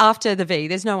I after the V.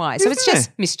 There's no I. So Is it's there?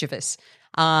 just mischievous.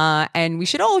 And we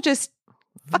should all just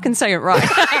fucking say it right.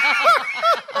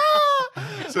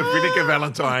 So Vinica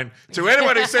Valentine, to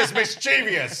anyone who says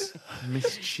mischievous.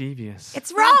 Mischievous.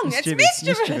 It's wrong. It's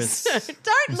Mischievous. mischievous.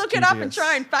 Don't look it up and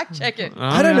try and fact check it.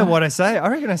 I don't know what I say. I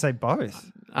reckon I say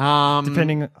both.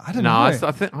 Depending, I don't know. I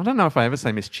don't know if I ever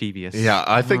say mischievous. Yeah,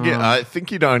 I think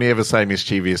you'd only ever say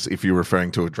mischievous if you're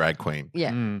referring to a drag queen.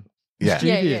 Yeah. Yeah,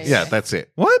 Mischievous. yeah, that's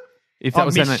it. What? If that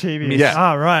was in it, mischievous. Yeah.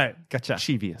 Ah, right. Gotcha.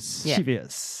 mischievous. Yeah.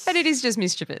 Mischievous. But it is just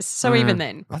mischievous. So even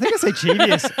then. I think I say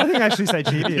cheevious. I think I actually say You'd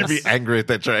cheevious. be angry at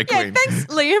that drag Yeah, queen. thanks,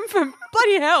 Liam, for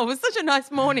bloody hell. It was such a nice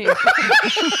morning.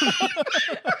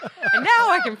 And now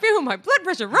I can feel my blood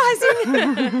pressure rising.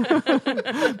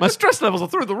 My stress levels are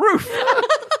through the roof.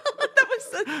 That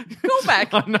was a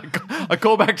callback. A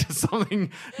callback to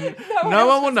something no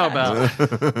one will know about.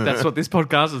 That's what this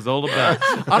podcast is all about.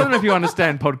 I don't know if you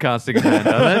understand podcasting,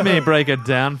 Amanda. Let me break it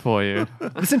down for you.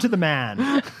 Listen to the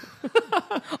man.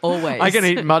 Always. I can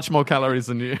eat much more calories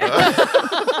than you. Fuck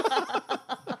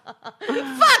you!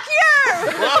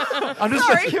 I'm just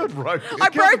Sorry. You broke it. I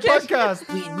broke it. Podcast.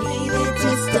 We needed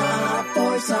to stop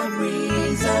for some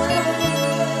reason.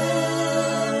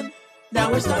 Now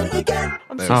we're starting again.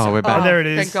 Oh, we're back. Oh, there it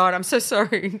is. Thank God. I'm so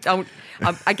sorry.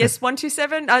 I guess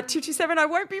 227, I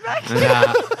won't be back.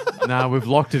 Nah, we've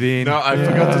locked it in. No, I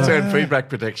forgot to turn feedback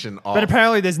protection off But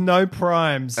apparently there's no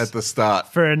primes at the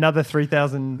start. for another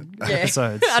 3,000 Yeah,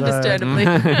 episodes. so- understandably.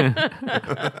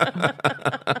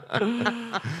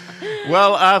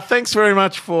 Well, thanks very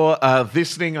much for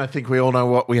listening. I think we all know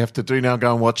what we have to do now.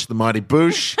 Go and watch The Mighty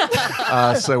Boosh.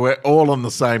 So we're all on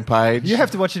the same page. You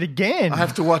have to watch it again. I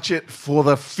have to watch it for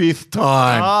the 5th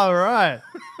time. All right.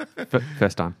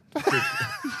 First time.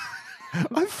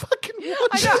 I fucking I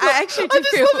watched know. it. I actually I do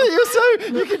just feel. love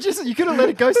that you could have let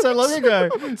it go so long ago,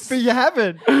 but you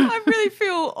haven't. I really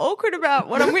feel awkward about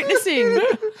what I'm witnessing.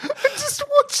 I just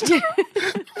watched it.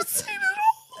 I've seen it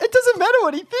all. It doesn't matter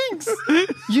what he thinks.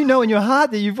 You know in your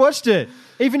heart that you've watched it,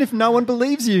 even if no one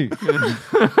believes you.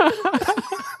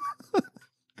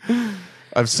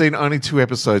 I've seen only 2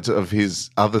 episodes of his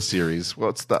other series.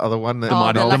 What's the other one? The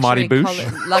Mighty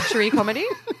Boosh? Luxury comedy.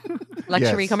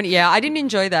 Luxury Yes. comedy. Yeah, I didn't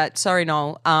enjoy that. Sorry,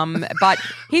 Noel. But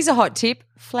here's a hot tip: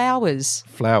 Flowers.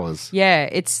 Flowers. Yeah,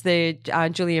 it's the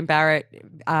Julian Barrett.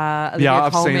 Olivia Yeah,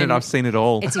 I've Colman. seen it. I've seen it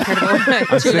all. It's incredible. I've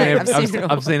Too seen late.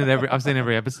 it. I've seen it every. I've seen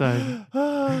every episode.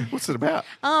 What's it about?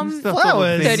 It's the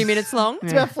Flowers. thing. 30 minutes long.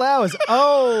 It's about flowers.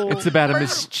 Oh. It's about a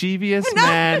mischievous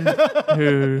man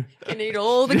who Can eat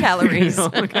all the calories. all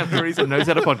the calories and knows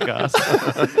how to podcast.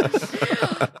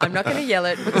 I'm not going to yell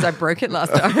it because I broke it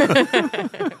last time.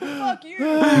 Fuck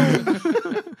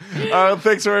you.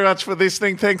 Thanks very much for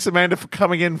listening. Thanks, Amanda, for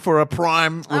coming in for a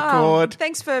Prime record.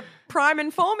 Thanks for Prime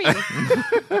informing.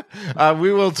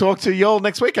 We will talk to you all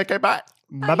next week. Okay, bye.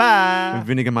 Bye-bye.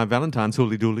 Vinegar my Valentine's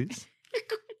hooly doolies.